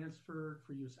be transferred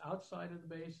for use outside of the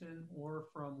basin or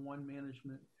from one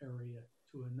management area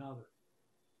to another.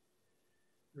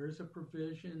 There is a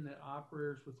provision that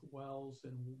operators with wells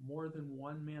in more than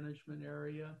one management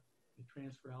area may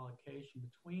transfer allocation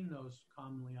between those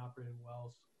commonly operated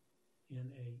wells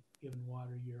in a given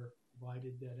water year,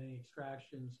 provided that any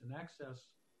extractions in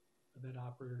excess of that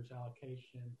operator's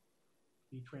allocation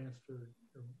be transferred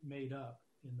or made up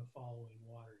in the following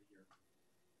water year.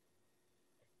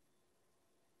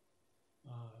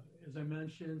 As I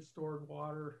mentioned, stored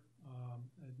water,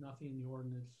 nothing in the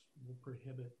ordinance will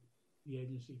prohibit the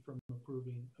agency from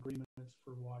approving agreements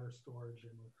for water storage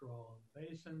and withdrawal in the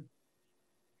basin.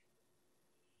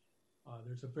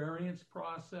 There's a variance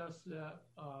process that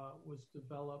was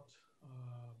developed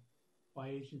by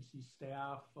agency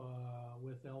staff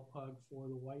with LPUG for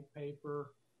the white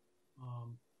paper,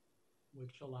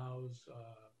 which allows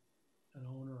an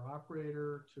owner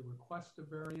operator to request a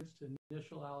variance to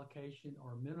initial allocation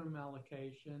or minimum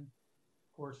allocation.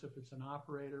 Of course, if it's an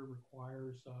operator,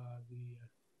 requires the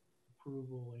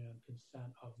approval and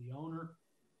consent of the owner.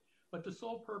 But the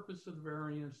sole purpose of the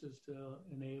variance is to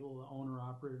enable the owner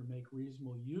operator to make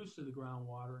reasonable use of the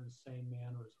groundwater in the same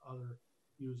manner as other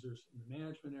users in the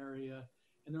management area.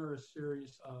 And there are a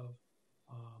series of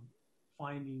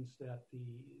findings that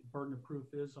the burden of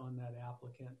proof is on that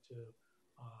applicant to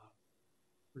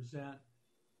present,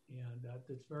 and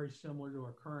it's very similar to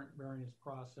our current variance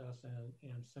process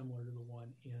and similar to the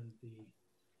one in the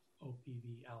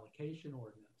OPV allocation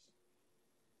ordinance.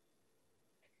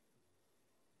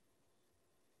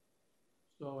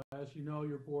 So as you know,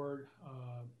 your board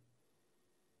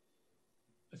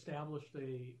established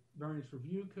a variance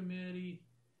review committee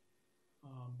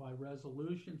by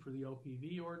resolution for the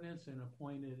OPV ordinance and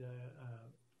appointed a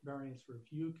variance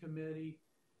review committee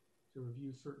to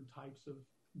review certain types of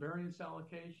variance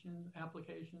applications.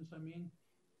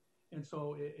 And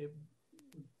so it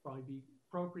would probably be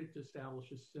appropriate to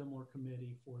establish a similar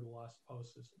committee for the Las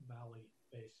Posas Valley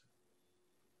Basin.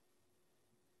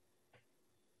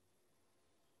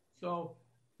 So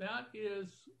that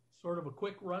is sort of a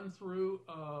quick run through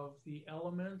of the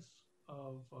elements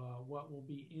of what will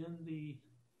be in the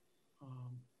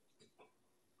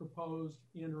proposed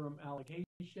interim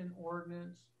allocation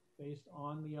ordinance based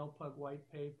on the LPUG white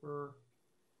paper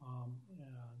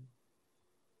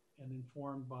and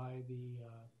informed by the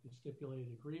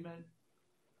stipulated agreement.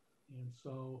 And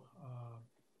so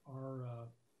I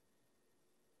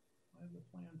have the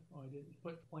plan. Oh, I didn't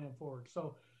put the plan forward.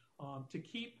 So to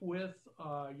keep with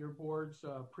your board's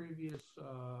previous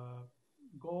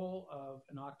goal of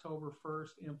an October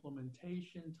 1st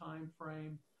implementation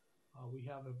timeframe, we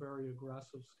have a very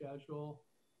aggressive schedule.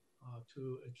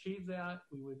 To achieve that,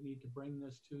 we would need to bring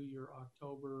this to your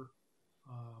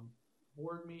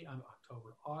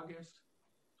August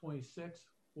 26th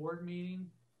board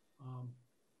meeting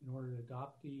in order to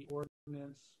adopt the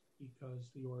ordinance,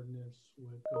 because the ordinance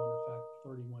would go into effect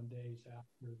 31 days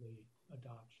after the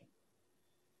adoption.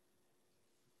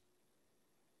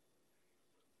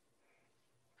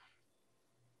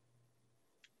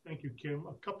 Thank you, Kim.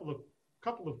 A couple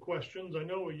of questions. I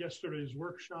know at yesterday's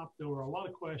workshop there were a lot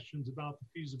of questions about the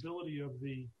feasibility of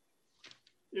the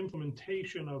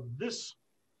implementation of this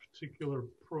particular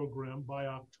program by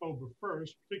October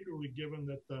 1st, particularly given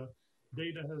that the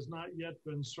data has not yet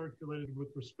been circulated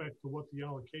with respect to what the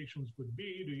allocations would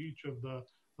be to each of the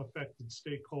affected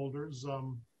stakeholders.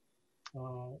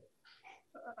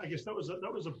 I guess that was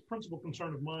a principal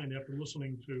concern of mine after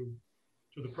listening to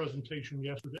the presentation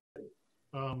yesterday.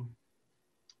 I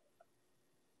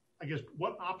guess,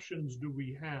 what options do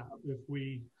we have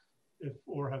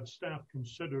or have staff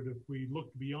considered if we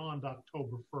look beyond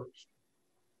October 1st?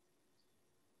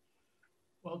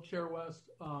 Well, Chair West,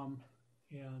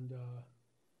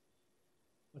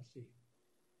 let's see.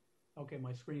 Okay,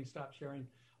 my screen stopped sharing.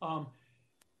 Well,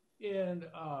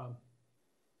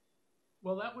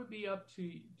 that would be up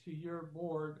to your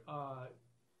board.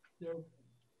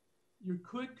 You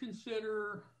could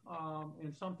consider,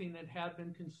 and something that had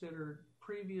been considered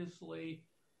previously,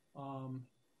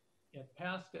 at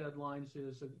past deadlines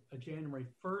is a January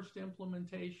 1st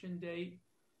implementation date.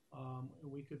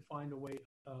 We could find a way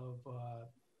of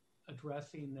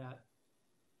addressing that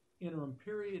interim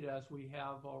period as we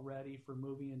have already for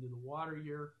moving into the water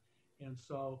year. And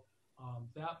so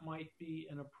that might be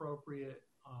an appropriate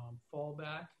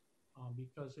fallback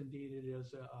because indeed it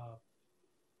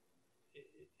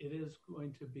is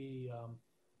going to be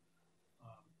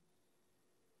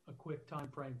a quick time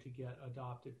frame to get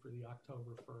adopted for the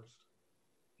October 1st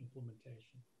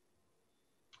implementation.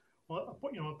 Well,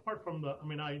 apart from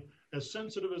as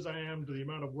sensitive as I am to the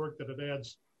amount of work that it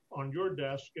adds on your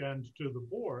desk and to the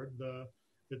board,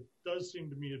 it does seem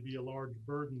to me to be a large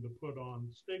burden to put on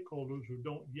stakeholders who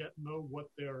don't yet know what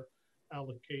their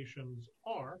allocations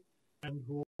are and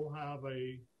who will have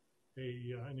an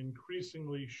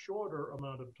increasingly shorter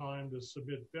amount of time to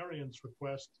submit variance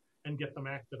requests and get them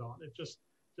acted on. It just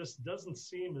doesn't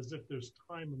seem as if there's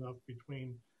time enough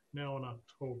between now and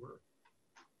October.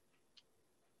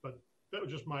 But that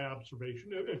was just my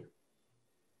observation. If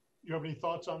you have any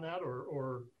thoughts on that,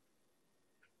 or?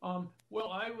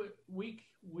 Well,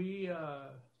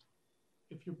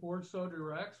 if your board so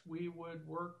directs, we would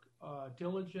work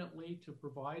diligently to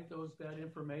provide that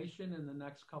information in the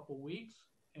next couple weeks,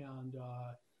 and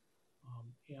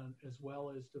as well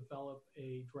as develop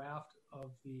a draft of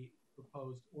the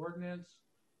proposed ordinance.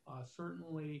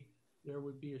 Certainly, there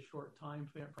would be a short time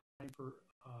frame for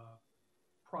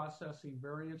processing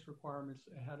variance requirements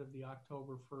ahead of the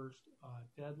October 1st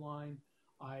deadline.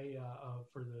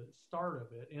 For the start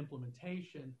of it,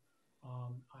 implementation,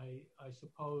 I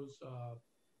suppose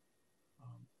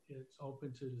it's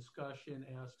open to discussion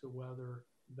as to whether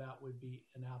that would be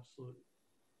an absolute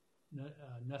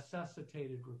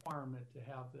necessitated requirement to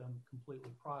have them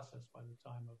completely processed by the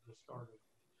time of the start of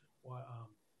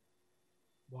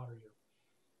water year.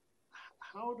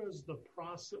 How does the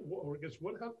process, or I guess,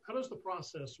 how does the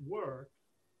process work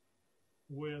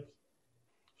with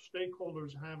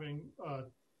stakeholders having,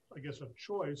 I guess, a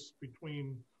choice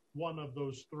between one of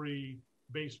those three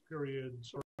base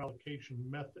periods or allocation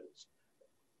methods?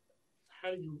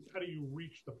 How do you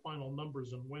reach the final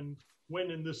numbers, and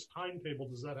when in this timetable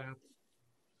does that happen?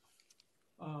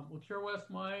 Well, Chair West,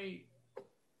 my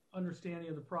understanding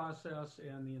of the process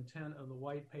and the intent of the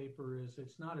white paper is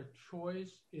it's not a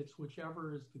choice, it's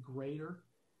whichever is the greater.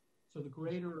 So the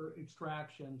greater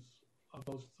extractions of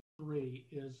those three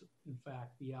is, in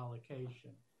fact, the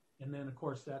allocation. And then, of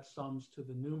course, that sums to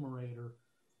the numerator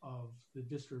of the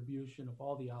distribution of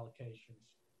all the allocations.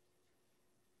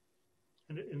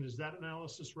 And is that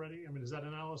analysis ready? I mean, is that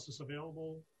analysis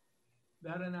available?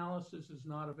 That analysis is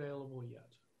not available yet.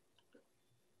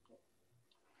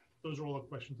 Those are all the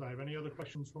questions I have. Any other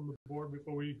questions from the board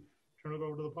before we turn it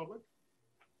over to the public?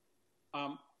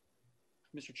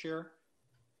 Mr. Chair,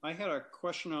 I had a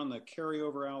question on the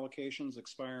carryover allocations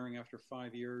expiring after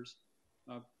 5 years.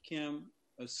 Kim,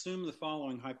 assume the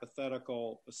following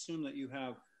hypothetical. Assume that you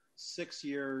have 6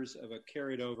 years of a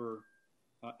carried over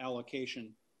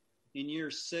allocation. In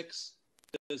year 6,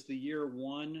 does the year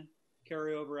 1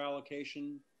 carryover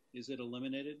allocation, is it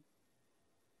eliminated?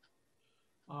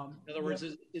 In other words,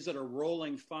 is it a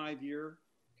rolling 5-year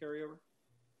carryover?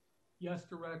 Yes,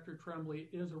 Director Tremblay,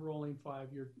 is a rolling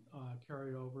 5-year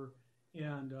carryover.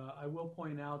 And I will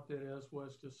point out that, as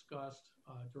was discussed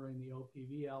during the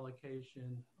OPV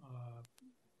allocation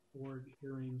board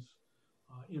hearings,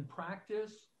 in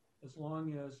practice, as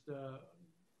long as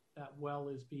that well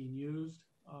is being used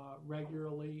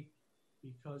regularly,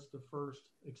 because the first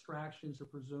extractions are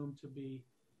presumed to be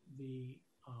the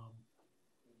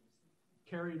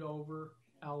carried over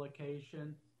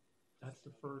allocation. That's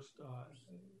the first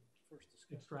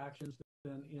extractions.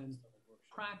 Then in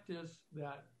practice,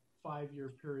 that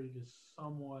 5-year period is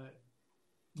somewhat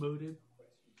mooted.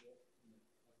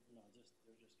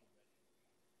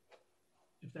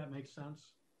 If that makes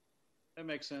sense. That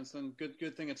makes sense. Then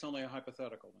good thing it's only a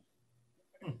hypothetical.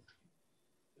 Then.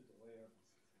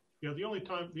 Yeah, the only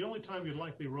time you'd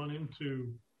likely run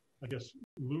into, I guess,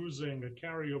 losing a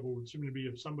carryover would seem to be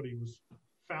if somebody was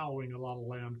fallowing a lot of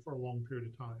land for a long period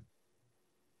of time.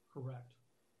 Correct.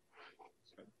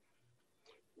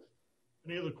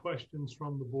 Any other questions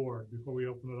from the board before we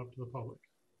open it up to the public?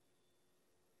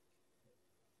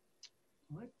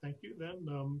 All right, thank you.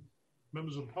 Then,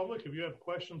 members of the public, if you have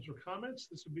questions or comments,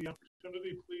 this would be an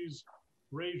opportunity. Please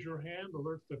raise your hand,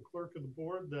 alert the clerk of the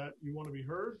board that you want to be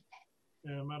heard.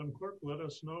 And Madam Clerk, let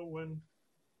us know when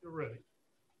you're ready.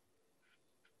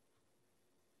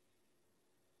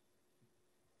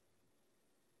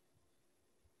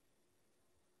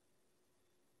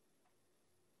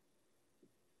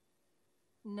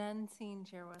 None seen,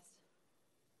 Chair West.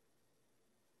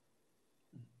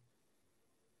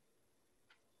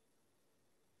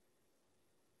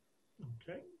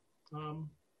 Okay. I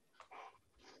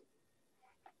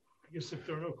guess if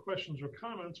there are no questions or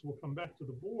comments, we'll come back to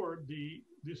the board.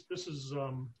 This is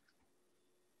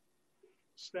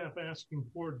staff asking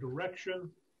for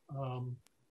direction.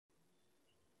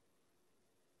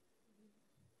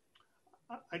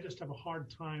 I just have a hard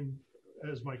time,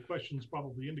 as my questions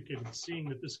probably indicated, seeing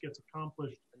that this gets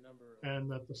accomplished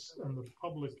and that the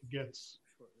public gets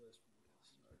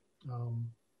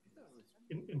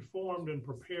informed and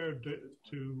prepared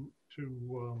to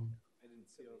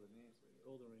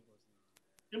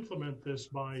implement this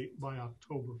by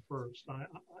October 1st.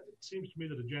 It seems to me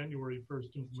that a January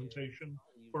 1st implementation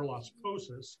for Las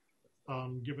Posas,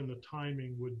 given the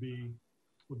timing, would be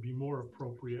more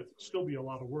appropriate. Still be a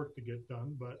lot of work to get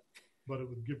done, but it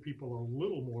would give people a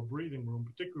little more breathing room,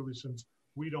 particularly since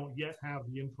we don't yet have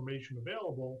the information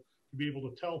available to be able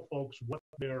to tell folks what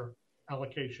their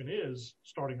allocation is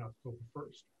starting October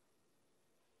 1st.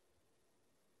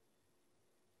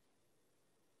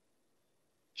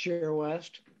 Chair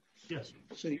West? Yes.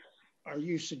 So are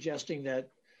you suggesting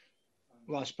that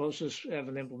Las Posas have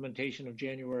an implementation of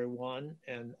January 1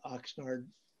 and Oxnard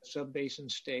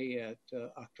subbasins stay at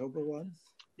October 1?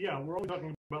 Yeah, we're only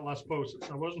talking about Las Posas.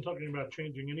 I wasn't talking about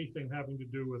changing anything having to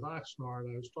do with Oxnard.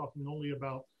 I was talking only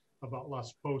about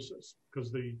Las Posas,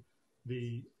 because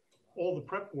all the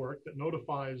prep work that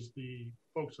notifies the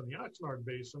folks in the Oxnard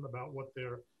Basin about what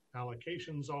their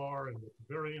allocations are and what the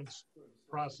variance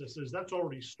process is, that's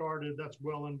already started. That's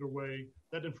well underway.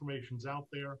 That information's out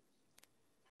there.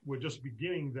 We're just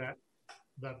beginning that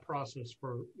process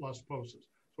for Las Posas.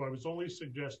 So I was only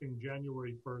suggesting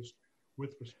January 1st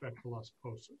with respect to Las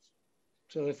Posas.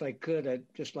 So if I could, I'd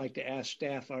just like to ask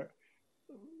staff, I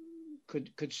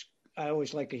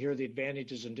always like to hear the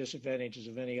advantages and disadvantages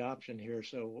of any option here.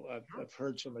 So I've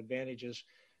heard some advantages.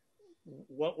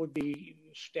 What would be,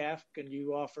 staff, can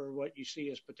you offer what you see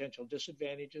as potential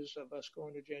disadvantages of us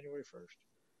going to January 1st?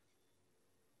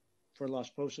 For Las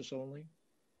Posas only?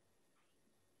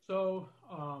 So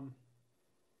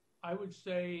I would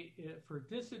say for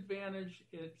disadvantage,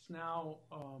 it's now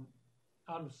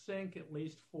out of sync at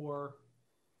least for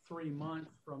 3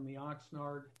 months from the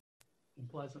Oxnard and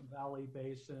Pleasant Valley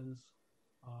basins.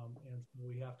 And so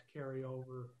we have to carry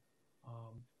over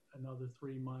another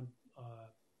 3-month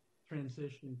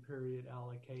transition period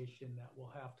allocation that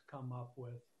we'll have to come up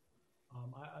with.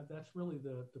 That's really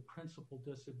the principal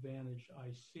disadvantage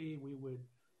I see. We would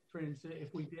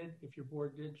if your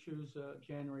board did choose a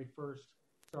January 1st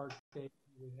start date,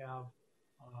 we would have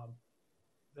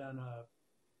then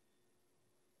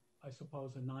I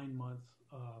suppose a 9-month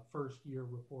first year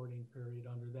reporting period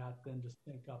under that, then to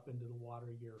sync up into the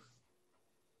water year.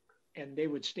 And they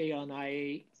would stay on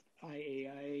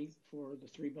IAI for the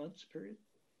 3 months period?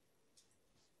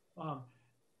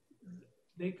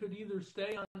 They could either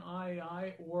stay on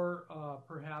IAI or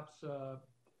perhaps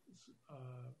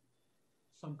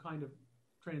some kind of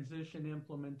transition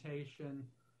implementation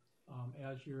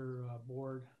as your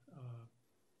board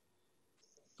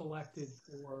selected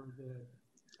for the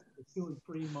 2 and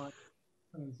 3 month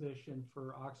transition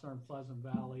for Oxnard and Pleasant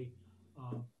Valley.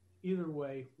 Either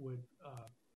way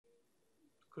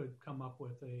could come up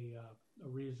with a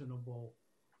reasonable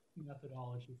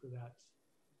methodology for that.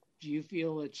 Do you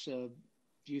feel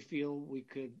we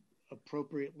could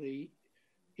appropriately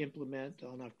implement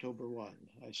on October 1?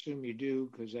 I assume you do,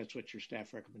 because that's what your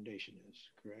staff recommendation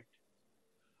is, correct?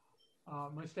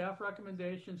 My staff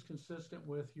recommendation is consistent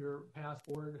with your past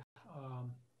board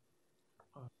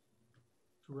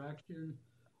direction.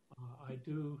 I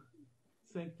do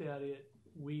think that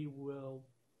we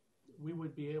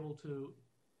would be able to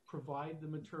provide the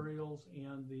materials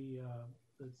and the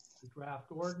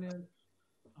draft ordinance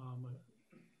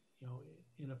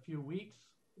in a few weeks,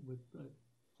 with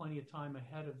plenty of time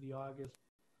ahead of the August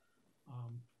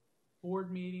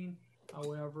board meeting.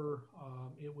 However,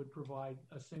 it would provide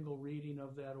a single reading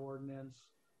of that ordinance,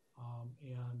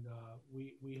 and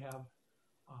we have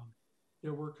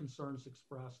there were concerns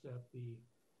expressed at the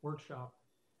workshop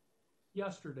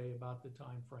yesterday about the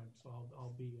time frame, so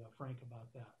I'll be frank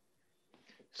about that.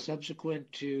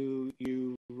 Subsequent to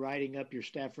you writing up your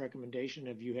staff recommendation,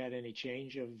 have you had any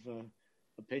change of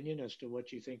opinion as to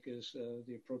what you think is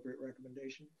the appropriate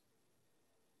recommendation?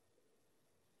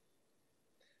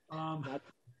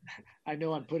 I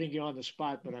know I'm putting you on the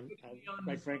spot, but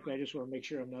quite frankly, I just want to make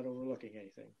sure I'm not overlooking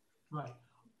anything. Right.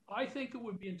 I think it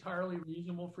would be entirely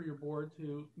reasonable for your board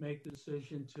to make the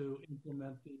decision to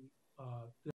implement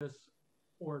this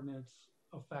ordinance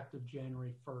effective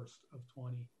January 1st of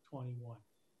 2021,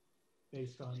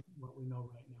 based on what we know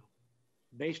right now.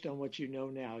 based on what you know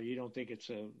now, you don't think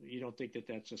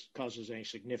causes any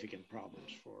significant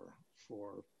problems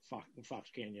for Fox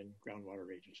Canyon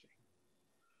Groundwater Agency.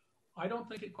 I don't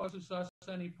think it causes us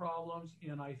any problems,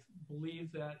 and I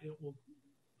believe that it will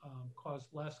cause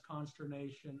less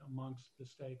consternation amongst the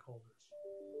stakeholders.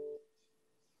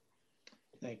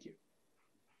 Thank you.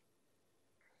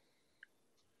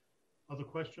 Other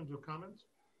questions or comments?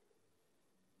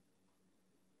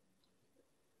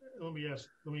 Let me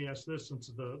ask this, since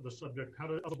the subject. How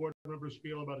do other board members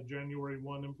feel about a January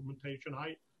 1 implementation?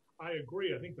 I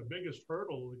agree. I think the biggest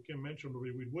hurdle that Kim mentioned would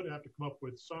be we would have to come up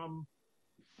with some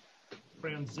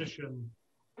transition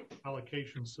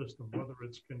allocation system, whether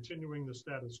it's continuing the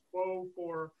status quo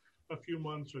for a few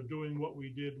months or doing what we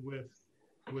did with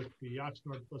the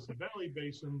Oxnard Pleasant Valley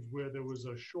basins, where there was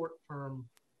a short-term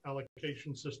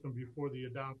allocation system before the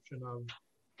adoption of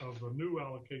a new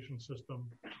allocation system.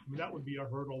 I mean, that would be a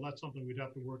hurdle. That's something we'd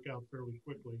have to work out fairly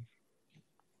quickly.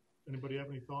 Anybody have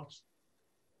any thoughts?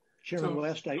 Chairman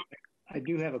West, I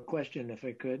do have a question, if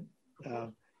I could,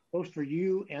 both for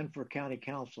you and for County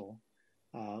Council.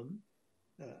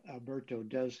 Alberto,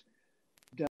 does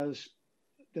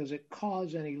it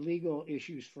cause any legal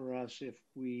issues for us if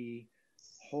we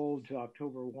hold to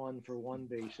October 1 for one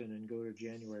basin and go to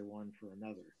January 1 for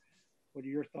another? What are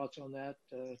your thoughts on that,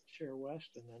 Chair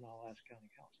West? And then I'll ask County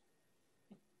Council.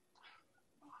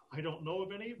 I don't know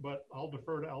of any, but I'll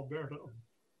defer to Alberto.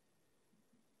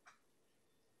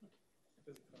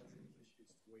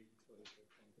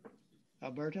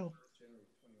 Alberto?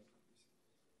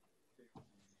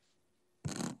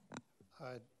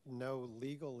 No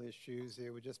legal issues. It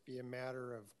would just be a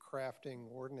matter of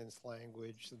crafting ordinance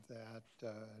language that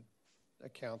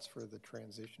accounts for the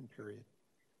transition period.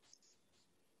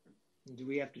 Do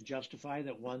we have to justify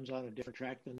that one's on a different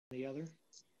track than the other?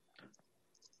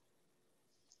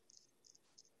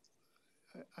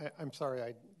 I'm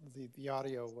sorry, the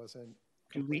audio wasn't.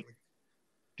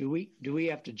 Do we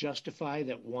have to justify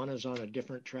that one is on a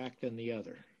different track than the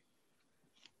other?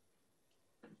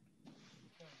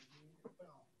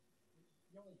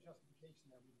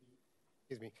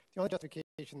 The only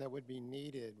justification that would be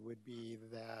needed would be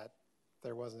that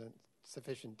there wasn't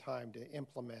sufficient time to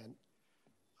implement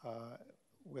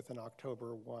with an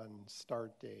October 1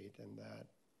 start date, and that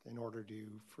in order to,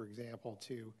 for example,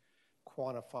 to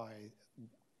quantify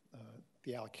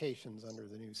the allocations under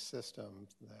the new system,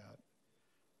 that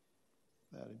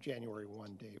a January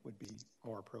 1 date would be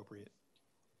more appropriate.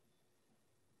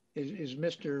 Is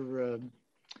Mr.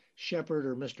 Shepard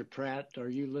or Mr. Pratt, are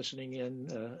you listening in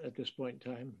at this point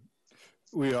in time?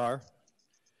 We are.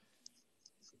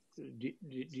 Do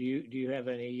you have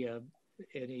any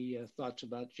thoughts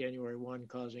about January 1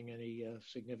 causing any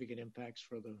significant impacts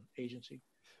for the agency?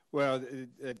 Well,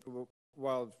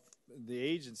 while the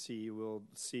agency will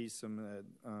see some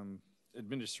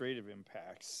administrative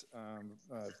impacts,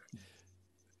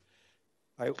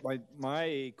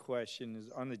 my question is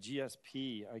on the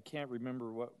GSP. I can't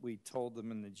remember what we told them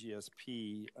in the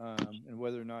GSP, and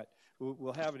whether or not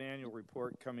we'll have an annual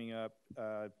report coming up,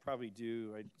 probably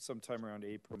due sometime around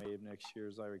April, May of next year,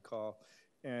 as I recall.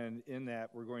 And in that,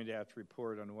 we're going to have to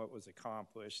report on what was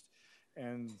accomplished.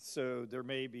 And so there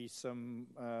may be some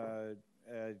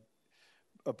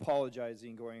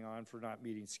apologizing going on for not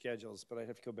meeting schedules, but I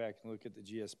have to go back and look at the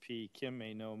GSP. Kim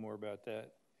may know more about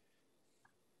that.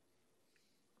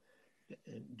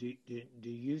 Do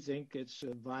you think it's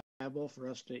viable for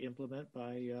us to implement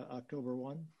by October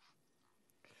 1?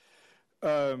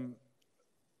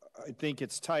 I think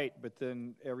it's tight, but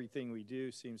then everything we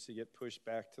do seems to get pushed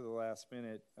back to the last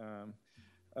minute. And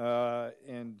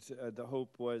the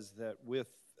hope was that with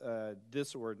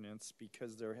this ordinance,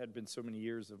 because there had been so many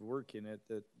years of work in it,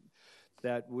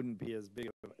 that wouldn't be as big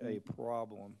of a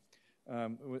problem.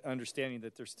 Understanding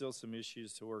that there's still some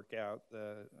issues to work out,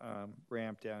 the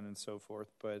ramp down and so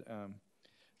forth, but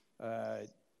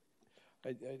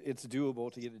it's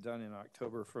doable to get it done in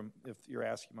October, if you're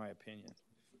asking my opinion.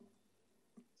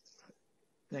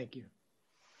 Thank you.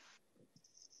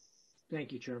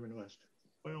 Thank you, Chairman West.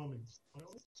 By all means.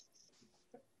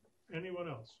 Anyone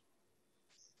else?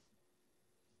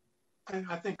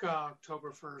 I think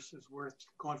October 1st is worth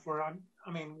going for.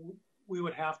 I mean, we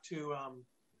would have to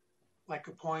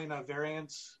appoint a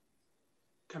variance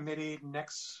committee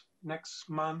next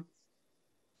month.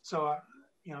 So,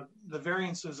 the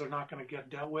variances are not going to get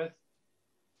dealt with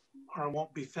or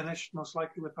won't be finished most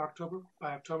likely by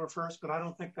October 1st, but I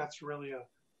don't think that's really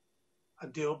a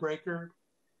deal breaker.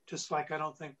 Just like I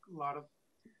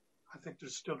think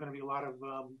there's still going to be a lot of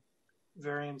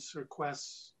variance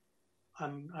requests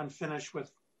unfinished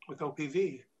with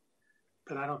OPV,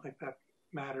 but I don't think that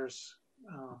matters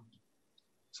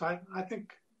So I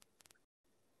think,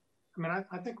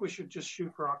 I think we should just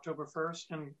shoot for October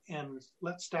 1st and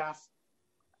let staff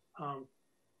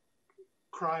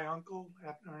cry uncle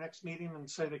at our next meeting and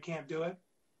say they can't do it.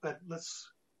 But let's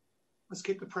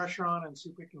keep the pressure on and see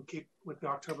if we can keep with the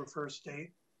October 1st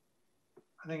date.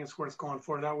 I think it's worth going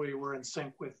for. That way we're in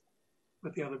sync with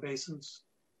the other basins.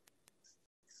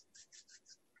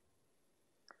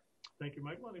 Thank you,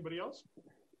 Michael. Anybody else?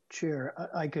 Chair,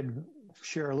 I could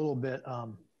share a little bit.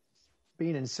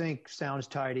 Being in sync sounds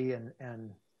tidy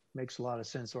and makes a lot of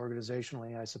sense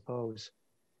organizationally, I suppose.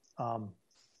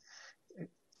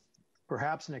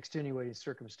 Perhaps an extenuating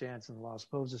circumstance in the Los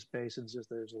Pozos basins is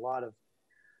there's a lot of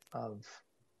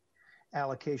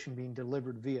allocation being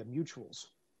delivered via mutuals.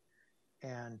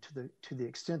 And to the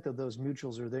extent that those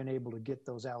mutuals are then able to get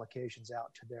those allocations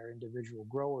out to their individual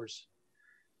growers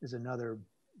is another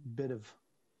bit of,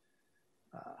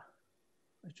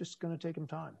 it's just going to take them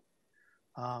time.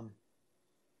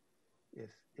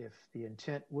 If the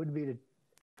intent would be to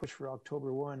push for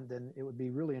October 1, then it would be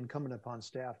really incumbent upon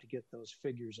staff to get those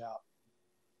figures out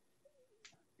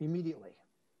immediately,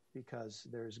 because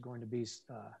there's going to be,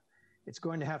 it's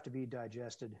going to have to be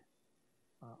digested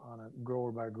on a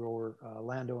grower by grower,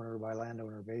 landowner by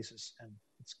landowner basis. And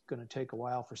it's going to take a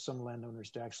while for some landowners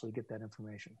to actually get that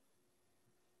information.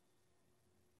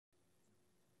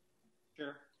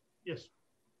 Chair? Yes.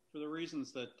 For the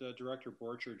reasons that Director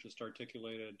Borchard just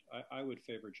articulated, I would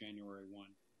favor January 1.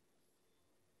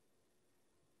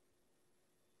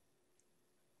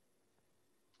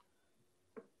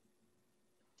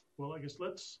 Well, I guess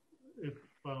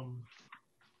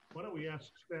why don't we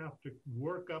ask staff to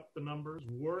work up the numbers,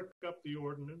 work up the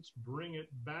ordinance, bring it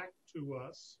back to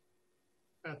us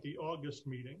at the August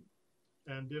meeting.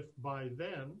 And if by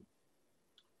then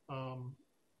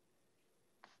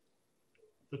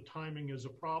the timing is a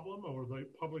problem, or the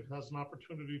public has an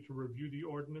opportunity to review the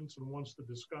ordinance and wants to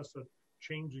discuss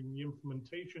changing the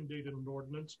implementation date in an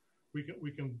ordinance, we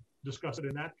can discuss it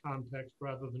in that context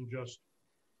rather than just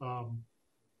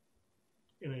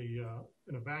in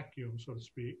a vacuum, so to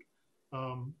speak.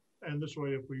 And this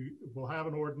way, we'll have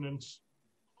an ordinance,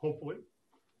 hopefully,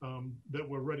 that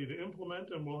we're ready to implement,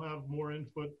 and we'll have more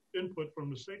input from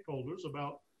the stakeholders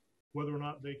about whether or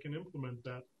not they can implement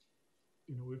that,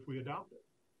 if we adopt it.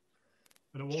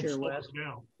 And it won't slow us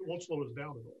down. It won't slow us down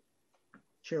at all.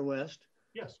 Chair West?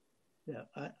 Yes. Yeah,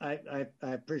 I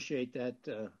appreciate that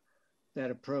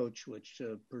approach, which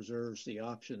preserves the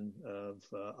option of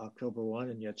October 1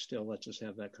 and yet still lets us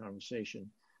have that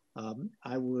conversation.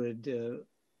 I would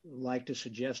like to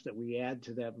suggest that we add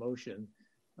to that motion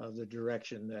the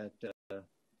direction that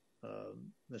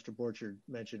Mr. Borchard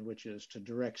mentioned, which is to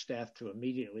direct staff to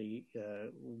immediately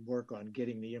work on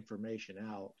getting the information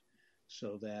out,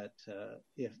 so that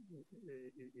if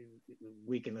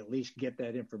we can at least get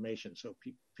that information, so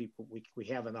we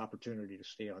have an opportunity to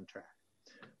stay on track.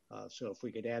 So if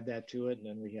we could add that to it, and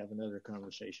then we have another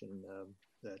conversation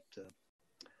that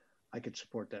I could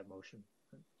support that motion.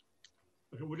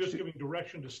 Okay, we're just giving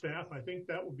direction to staff. I think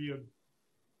that would be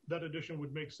that addition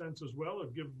would make sense as well.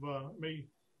 It'd give, may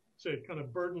say, it kind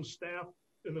of burden staff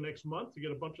in the next month to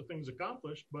get a bunch of things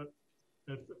accomplished, but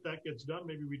if that gets done,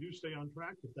 maybe we do stay on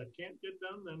track. If that can't get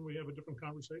done, then we have a different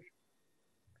conversation.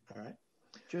 All right.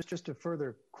 Just to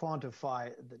further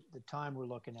quantify the time we're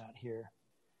looking at here,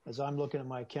 as I'm looking at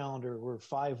my calendar, we're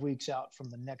 5 weeks out from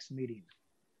the next meeting.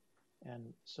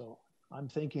 And so I'm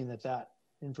thinking that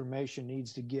information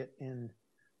needs to get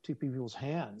into people's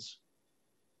hands,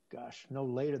 gosh, no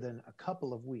later than a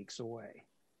couple of weeks away,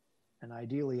 and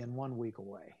ideally in 1 week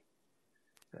away.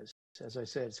 Because, as I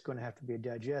said, it's going to have to be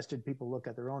digested. People look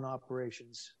at their own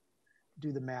operations,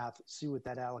 do the math, see what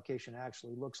that allocation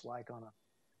actually looks like on a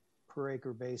per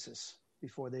acre basis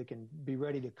before they can be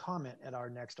ready to comment at our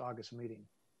next August meeting.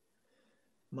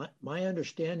 My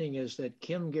understanding is that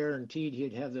Kim guaranteed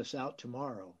he'd have this out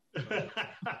tomorrow. I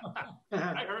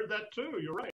heard that too.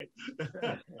 You're right.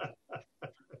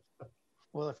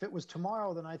 Well, if it was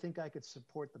tomorrow, then I think I could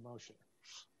support the motion.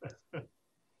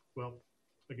 Well,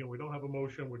 again, we don't have a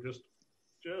motion. We're just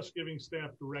giving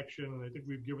staff direction, and I think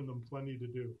we've given them plenty to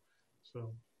do.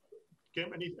 So,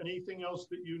 Kim, anything else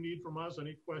that you need from us?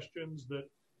 Any questions that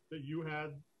you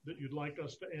had that you'd like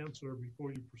us to answer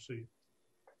before you proceed?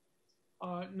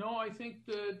 No, I think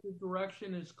the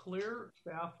direction is clear.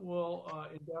 Staff will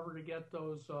endeavor to get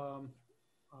those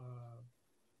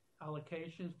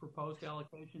allocations, proposed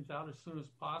allocations out as soon as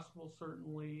possible,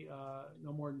 certainly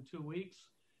no more than 2 weeks.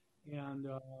 And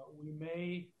it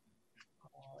may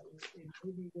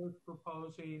be worth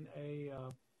proposing a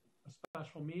a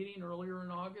special meeting earlier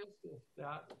in August, if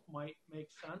that might make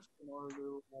sense in order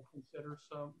to consider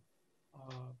some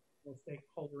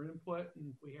stakeholder input,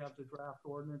 and if we have the draft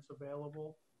ordinance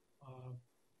available.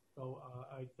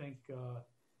 I think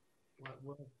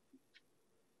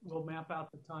we'll map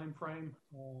out the time frame.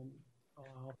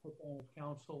 I'll put that with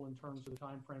council in terms of the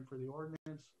time frame for the ordinance,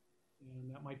 and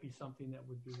that might be something that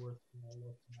would be worth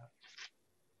looking at.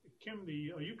 Kim,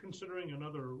 are you considering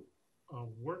another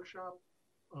workshop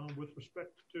with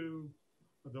respect to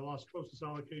the Las Costas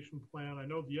allocation plan? I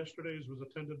know yesterday's was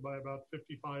attended by about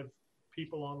 55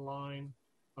 people online.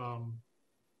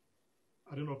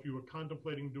 I don't know if you were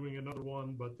contemplating doing another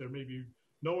one, but there may be,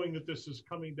 knowing that this is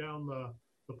coming down the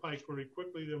pike very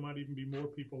quickly, there might even be more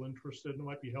people interested, and it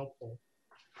might be helpful.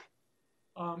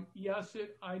 Yes,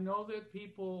 I know that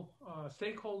people,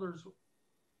 stakeholders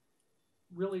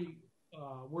really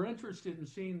were interested in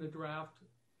seeing the draft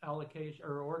allocation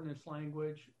or ordinance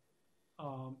language,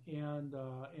 and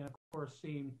of course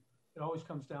seeing, it always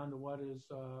comes down to what is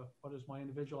my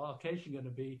individual allocation going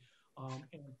to be,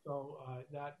 and so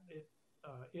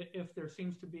if there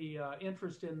seems to be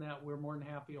interest in that, we're more than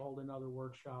happy to hold another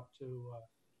workshop to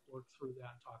work through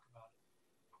that and talk about it.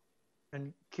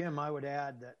 And Kim, I would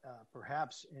add that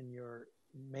perhaps in your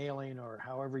mailing or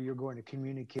however you're going to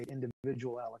communicate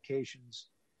individual allocations,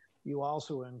 you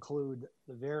also include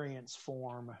the variance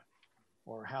form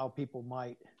or how people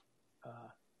might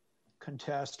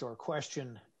contest or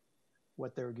question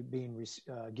what they're being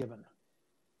given.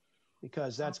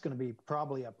 Because that's going to be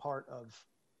probably a part of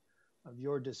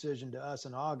your decision to us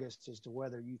in August as to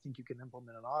whether you think you can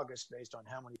implement in August based on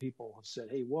how many people have said,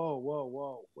 hey, whoa,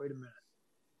 wait a minute.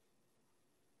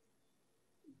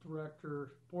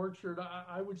 Director Borchard,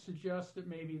 I would suggest that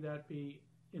maybe that be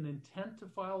an intent to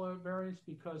file a variance,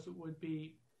 because it would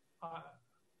be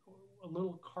a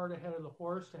little cart ahead of the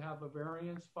horse to have a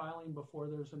variance filing before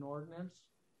there's an ordinance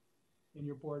in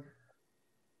your board.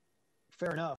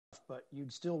 Fair enough, but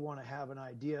you'd still want to have an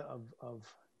idea of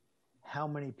how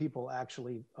many people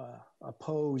actually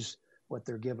oppose what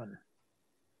they're given.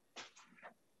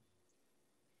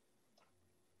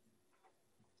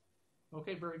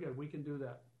 Okay, very good. We can do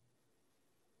that.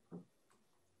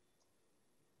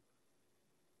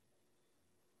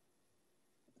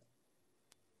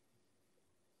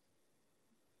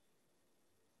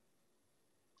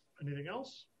 Anything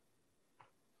else?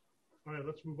 All right,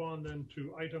 let's move on then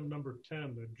to item number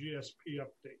 10, the GSP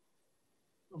update.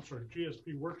 I'm sorry,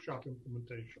 GSP workshop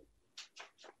implementation.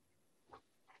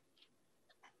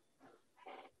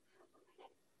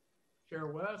 Chair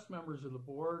West, members of the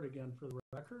board, again for the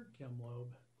record, Kim Loeb,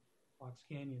 Fox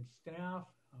Canyon staff.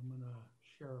 I'm going to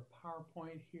share a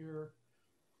PowerPoint here.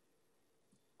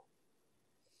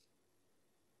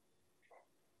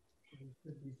 You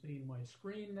should be seeing my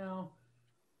screen now.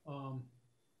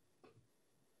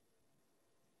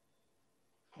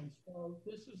 And so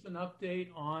this is an update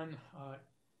on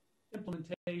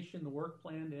implementation, the work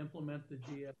plan to implement the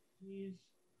GSPs.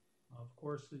 Of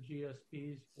course, the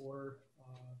GSPs for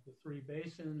the three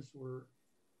basins were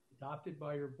adopted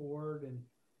by your board in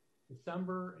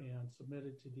December and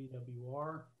submitted to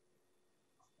DWR.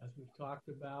 As we've talked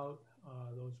about,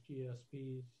 those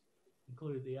GSPs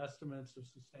included the estimates of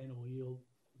sustainable yield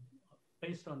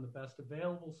based on the best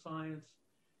available science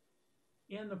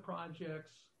and the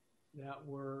projects that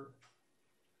were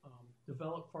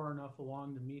developed far enough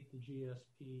along to meet the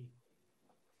GSP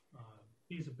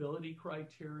feasibility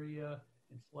criteria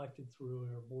and selected through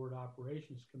our board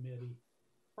operations committee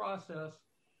process.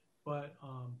 But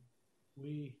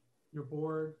your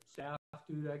board, staff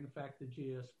do, in fact, the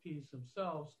GSPs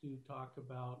themselves do talk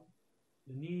about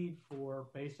the need for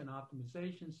basin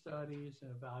optimization studies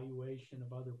and evaluation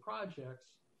of other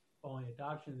projects following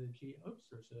adoption of the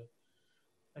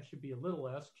that should be a little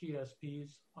less, GSPs,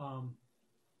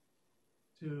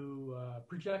 to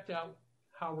project out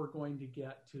how we're going to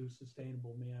get to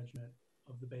sustainable management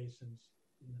of the basins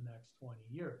in the next 20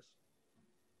 years.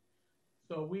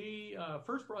 So we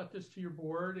first brought this to your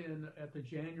board at the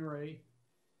January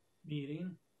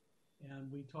meeting,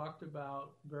 and we talked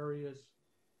about various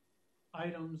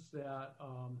items that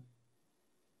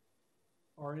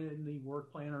are in the work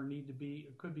plan or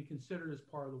could be considered as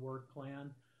part of the work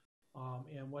plan,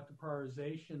 and what the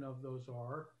prioritization of those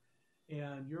are.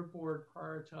 And your board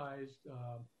prioritized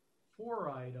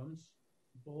 4 items.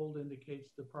 Bold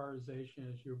indicates the prioritization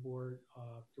as your board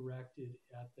directed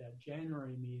at that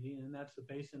January meeting, and that's the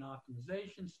basin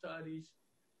optimization studies,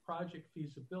 project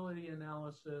feasibility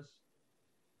analysis,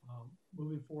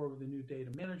 moving forward with a new data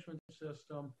management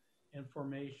system, and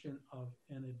formation of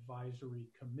an advisory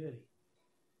committee.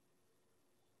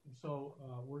 And so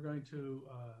we're going to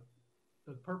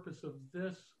the purpose of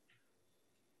this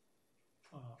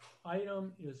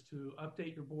item is to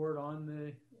update your board on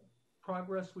the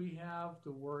progress we have,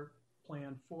 the work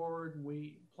plan forward, and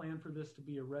we plan for this to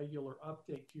be a regular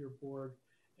update to your board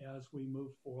as we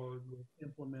move forward with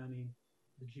implementing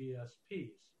the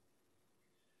GSPs.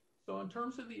 So in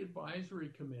terms of the advisory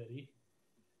committee,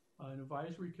 an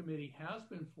advisory committee has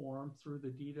been formed through the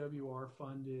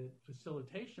DWR-funded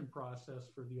facilitation process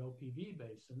for the OPV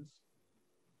basins.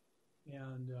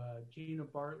 And Gina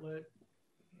Bartlett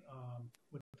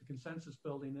with the Consensus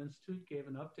Building Institute gave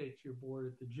an update to your board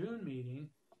at the June meeting.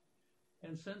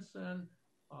 And since then,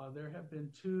 there have been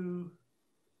two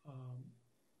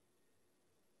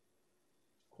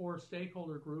core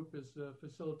stakeholder group, as the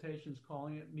facilitation's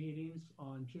calling it, meetings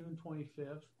on June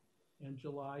 25th and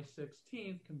July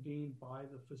 16th convened by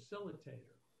the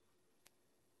facilitator.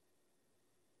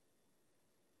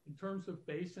 In terms of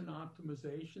basin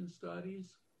optimization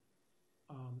studies,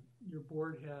 your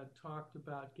board had talked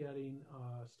about getting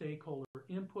stakeholder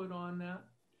input on that.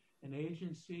 An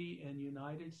agency and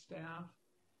United staff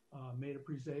made a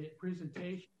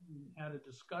presentation and had a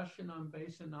discussion on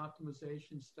basin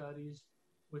optimization studies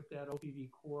with that OPV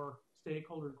core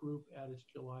stakeholder group at its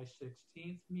July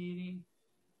 16th meeting,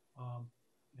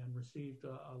 and received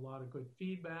a lot of good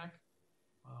feedback.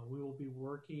 We will be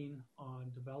working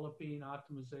on developing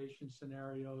optimization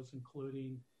scenarios,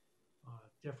 including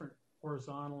different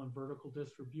horizontal and vertical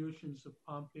distributions of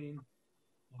pumping.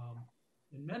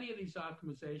 And many of these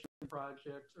optimization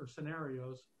projects or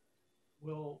scenarios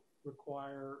will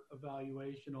require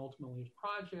evaluation ultimately of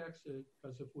projects,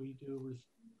 because if we do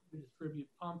redistribute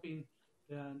pumping,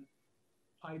 then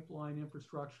pipeline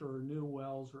infrastructure or new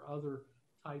wells or other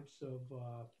types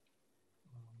of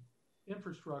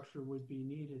infrastructure would be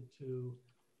needed to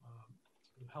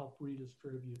help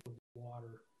redistribute the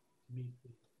water to meet the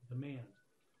demand.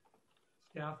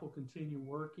 Staff will continue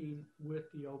working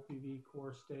with the OPV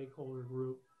core stakeholder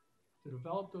group to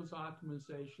develop those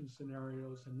optimization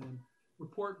scenarios and then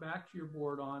report back to your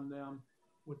board on them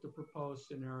with the proposed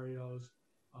scenarios,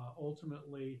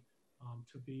 ultimately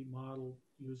to be modeled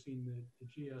using the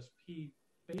GSP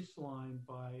baseline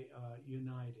by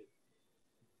United.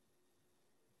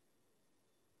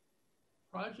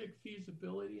 Project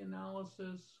feasibility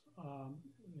analysis,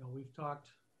 we've talked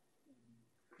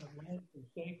at length, and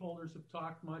stakeholders have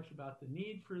talked much about the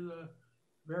need for the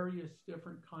various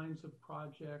different kinds of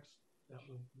projects that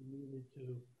will be needed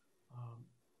to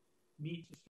meet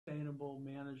sustainable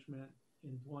management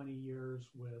in 20 years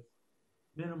with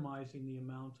minimizing the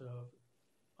amount of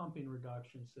pumping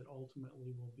reductions that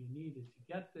ultimately will be needed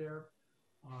to get there.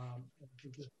 As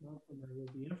we just mentioned, there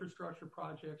will be infrastructure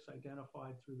projects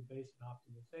identified through the basin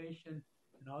optimization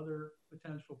and other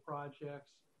potential projects.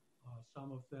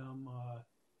 Some of them are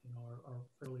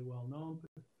fairly well-known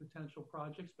potential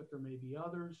projects, but there may be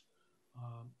others,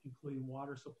 including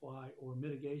water supply or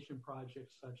mitigation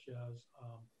projects such as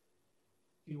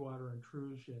seawater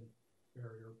intrusion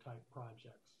barrier type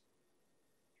projects.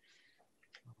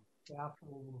 Staff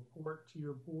will report to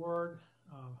your board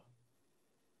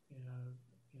and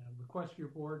request your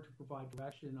board to provide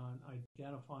direction on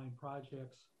identifying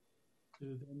projects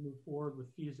to then move forward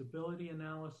with feasibility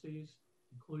analyses,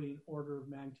 including order of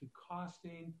magnitude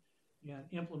costing and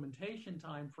implementation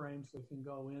timeframes that can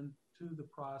go into the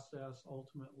process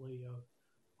ultimately of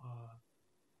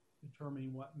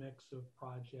determining what mix of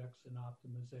projects and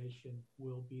optimization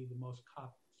will be the most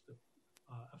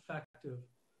effective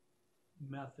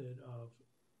method of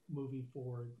moving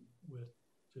forward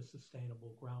to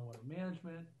sustainable groundwater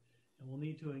management. And we'll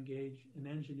need to engage an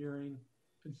engineering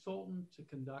consultant to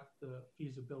conduct the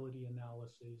feasibility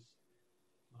analyses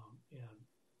and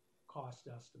cost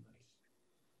estimates.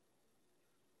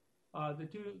 The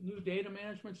new data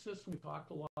management system, we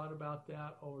talked a lot about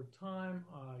that over time.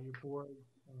 Your board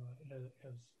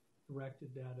has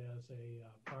directed that as a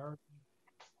priority.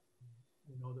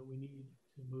 We know that we need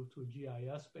to move to a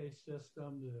GIS-based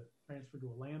system, to transfer to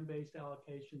a land-based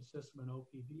allocation system, an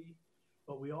OPV.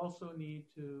 But we also need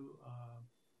to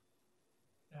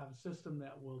have a system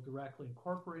that will directly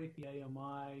incorporate the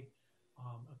AMI,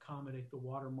 accommodate the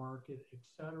water market, et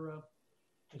cetera.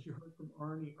 As you heard from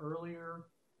Arnie earlier,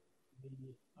 the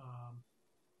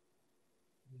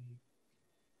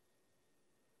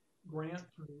grant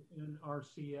through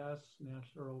NRCS,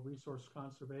 Natural Resource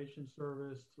Conservation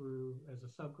Service, as a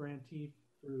sub-grantee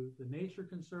through the Nature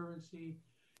Conservancy,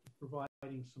 is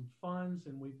providing some funds,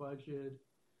 and we budgeted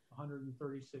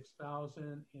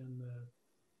 $136,000 in the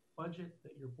budget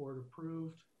that your board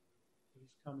approved this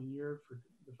coming year for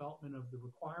development of the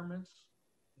requirements.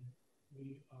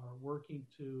 We are working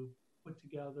to put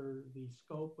together the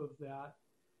scope of that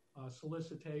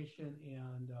solicitation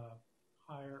and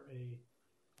hire a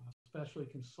specialty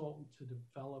consultant to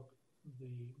develop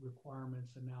the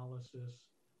requirements analysis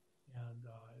and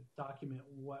document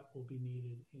what will be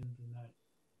needed in the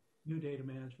new data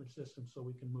management system so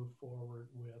we can move forward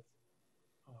with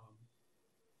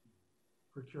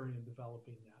procuring and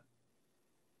developing that.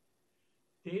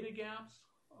 Data gaps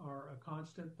are a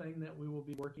constant thing that we will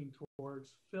be working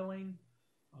towards filling.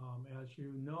 As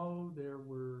you know, there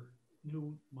were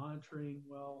new monitoring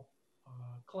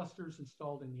clusters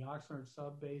installed in the Oxnard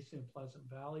Sub-Basin, Pleasant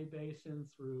Valley Basin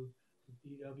through the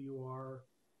DWR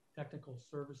Technical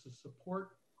Services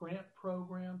Support Grant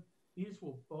Program. These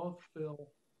will both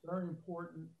fill very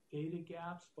important data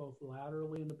gaps, both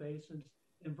laterally in the basins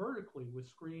and vertically, with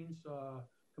screens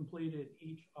completed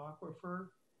each aquifer.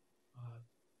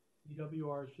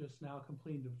 DWR is just now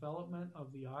completing development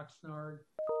of the Oxnard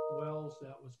wells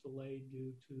that was delayed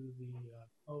due to the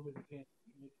COVID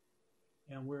pandemic.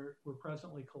 And we're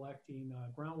presently collecting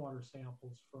groundwater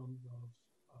samples from those,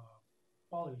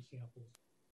 quality samples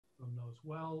from those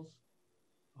wells.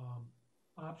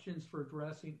 Options for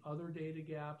addressing other data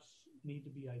gaps need to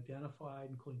be identified,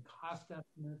 including cost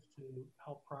estimates to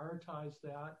help prioritize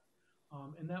that.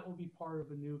 And that will be part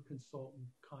of a new consultant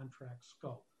contract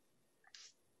scope.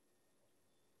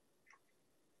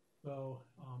 So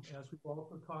as we've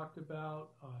also talked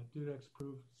about, DUDEX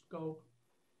approved scope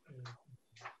is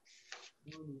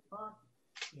and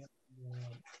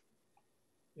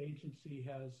the agency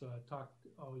has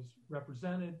always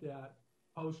represented that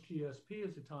post-GSP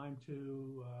is a time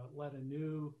to let a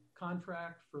new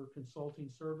contract for consulting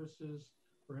services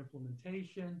for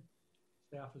implementation.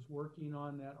 Staff is working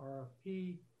on that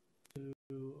RFP to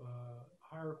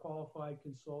hire a qualified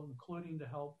consultant, including to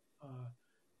help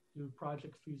do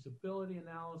project feasibility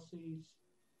analyses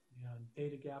and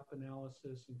data gap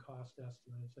analysis and cost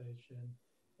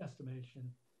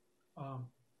estimation,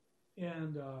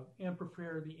 and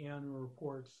prepare the annual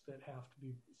reports that have to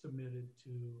be submitted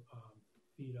to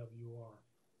DWR.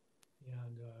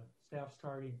 And staff's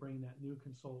targeting bringing that new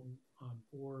consultant on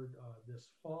board this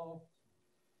fall.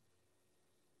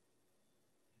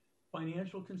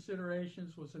 Financial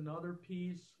considerations was another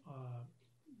piece.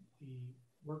 The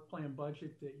work plan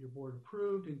budget that your board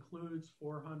approved includes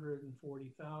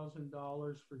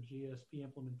 $440,000 for GSP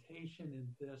implementation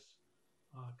in this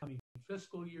coming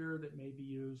fiscal year that may be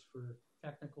used for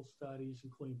technical studies,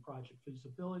 including project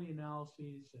feasibility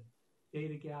analyses and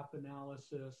data gap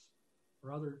analysis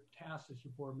or other tasks that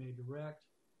your board may direct.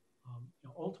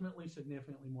 Ultimately,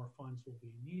 significantly more funds will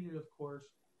be needed, of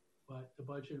course, but the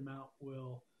budget amount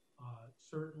will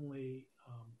certainly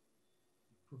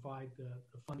provide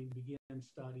the funding to begin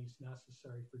studies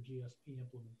necessary for GSP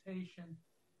implementation.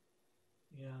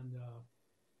 And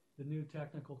the new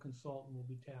technical consultant will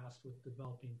be tasked with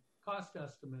developing cost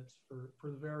estimates for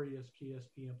the various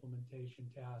GSP implementation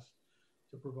tasks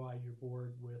to provide your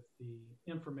board with the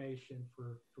information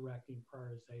for directing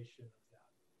prioritization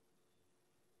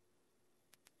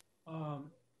of that.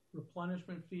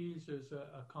 Replenishment fees is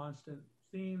a constant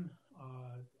theme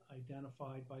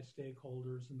identified by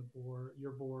stakeholders in the board,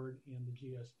 your board, and the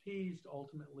GSPs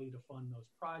ultimately to fund those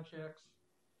projects.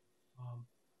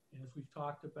 And as we've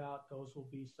talked about, those will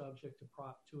be subject to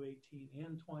Prop 218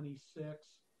 and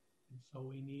 26. And so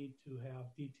we need to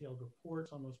have detailed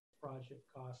reports on those project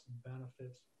costs and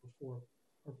benefits before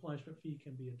replenishment fee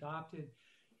can be adopted.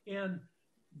 And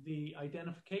the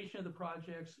identification of the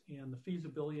projects and the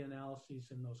feasibility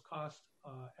analyses and those cost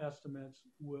estimates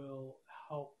will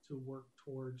help to work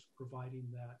towards providing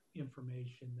that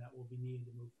information that will be needed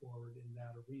to move forward in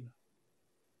that arena.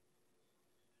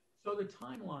 So the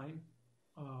timeline,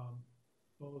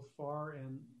 both far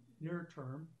and near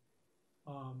term,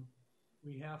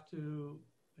 we have to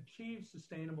achieve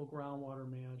sustainable groundwater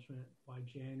management by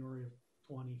January of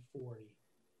 2040,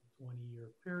 a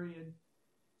 20-year period.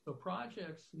 So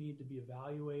projects need to be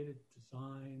evaluated,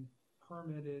 designed,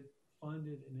 permitted,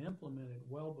 funded, and implemented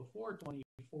well before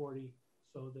 2040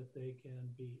 so that they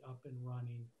can be up and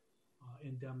running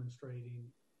and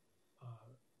demonstrating,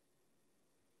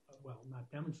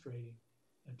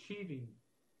 achieving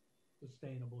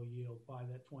sustainable yield by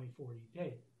that 2040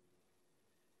 date.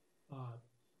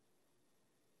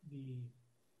 The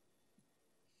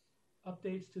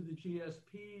updates to the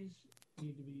GSPs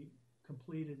need to be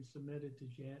completed and submitted to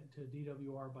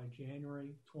DWR by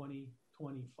January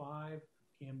 2025.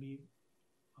 Can be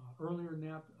earlier than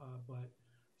that, but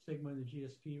SGMA and the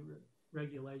GSP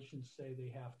regulations say they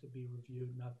have to be reviewed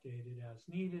and updated as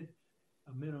needed,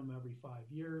 a minimum every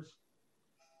 5 years.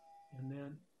 And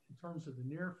then in terms of the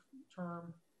near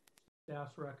term,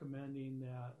 staff's recommending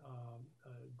that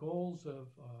goals of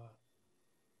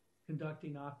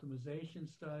conducting optimization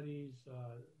studies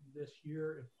this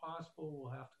year, if possible.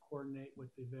 We'll have to coordinate with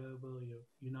the availability of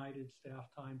United staff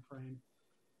timeframe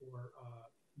for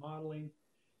modeling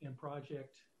and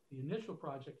the initial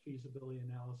project feasibility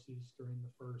analyses during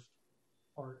the first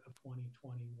part of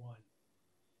 2021.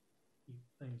 Keep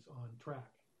things on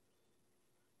track.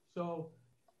 So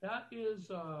that is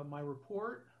my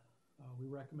report. We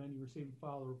recommend you receive and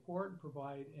file a report and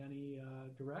provide any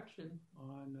direction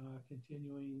on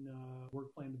continuing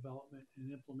work plan development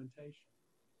and implementation.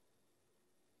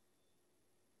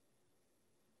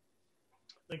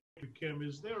 Thank you, Kim.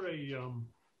 Is there a,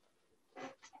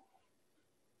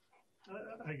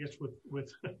 I guess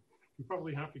with you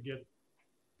probably have to get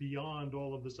beyond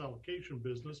all of this allocation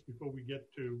business before we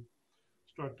get to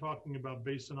start talking about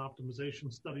basin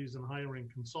optimization studies and hiring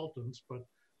consultants. But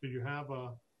did you have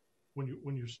when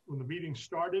the meeting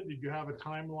started, did you have a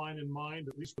timeline in mind,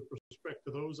 at least with respect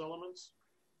to those elements?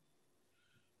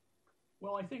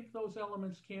 Well, I think those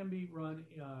elements can be run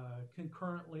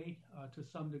concurrently to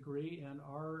some degree, and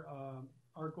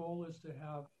our goal is to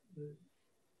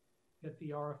get the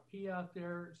RFP out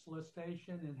there,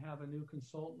 solicitation, and have a new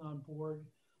consultant on board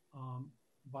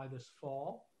by this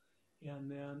fall. And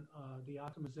then the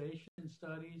optimization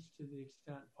studies, to the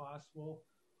extent possible,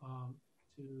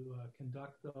 to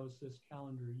conduct those this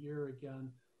calendar year. Again,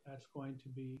 that's going to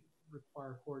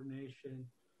require coordination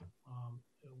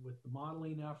with the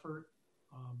modeling effort,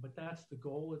 but that's the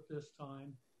goal at this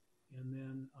time. And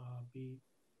then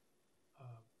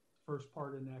first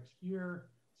part of next year,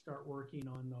 start working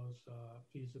on those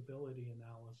feasibility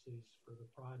analyses for the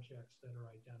projects that are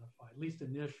identified, at least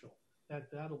initial.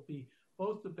 That'll be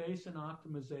both the basin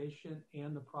optimization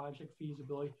and the project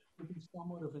feasibility. Will be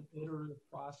somewhat of an iterative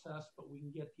process, but we can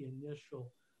get the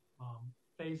initial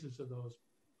phases of those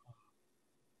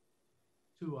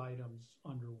two items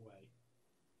underway.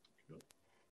 Good.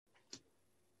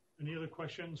 Any other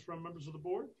questions from members of the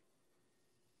board?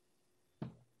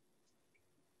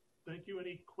 Thank you.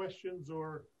 Any questions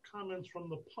or comments from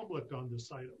the public on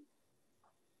this item?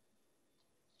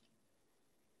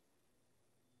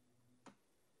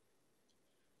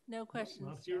 No questions.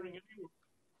 Not hearing any.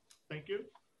 Thank you.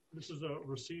 This is a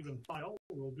receive and file.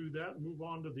 We'll do that and move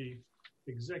on to the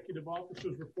executive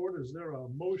officer's report. Is there a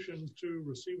motion to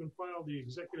receive and file the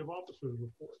executive officer's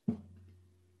report?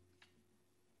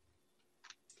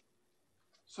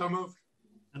 So moved.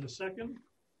 And a second?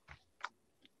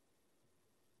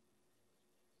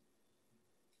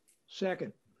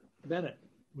 Second, Bennett.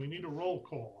 We need a roll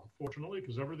call, unfortunately,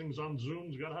 because everything's on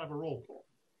Zoom. Got to have a roll call.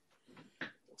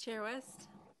 Chair West?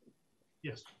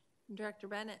 Yes. Director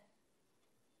Bennett?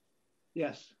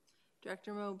 Yes.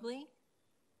 Director Mobley?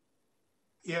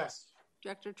 Yes.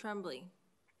 Director Tremblay?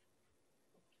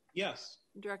 Yes.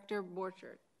 Director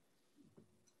Borchert?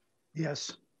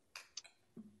 Yes.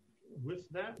 With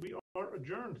that, we are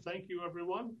adjourned. Thank you,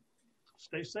 everyone.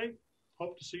 Stay safe.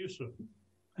 Hope to see you soon.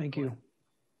 Thank you.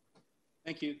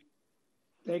 Thank you.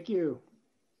 Thank you.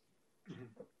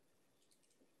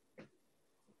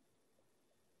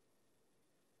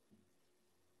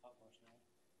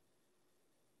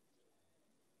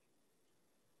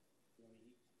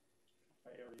 I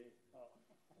already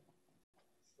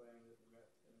slammed it.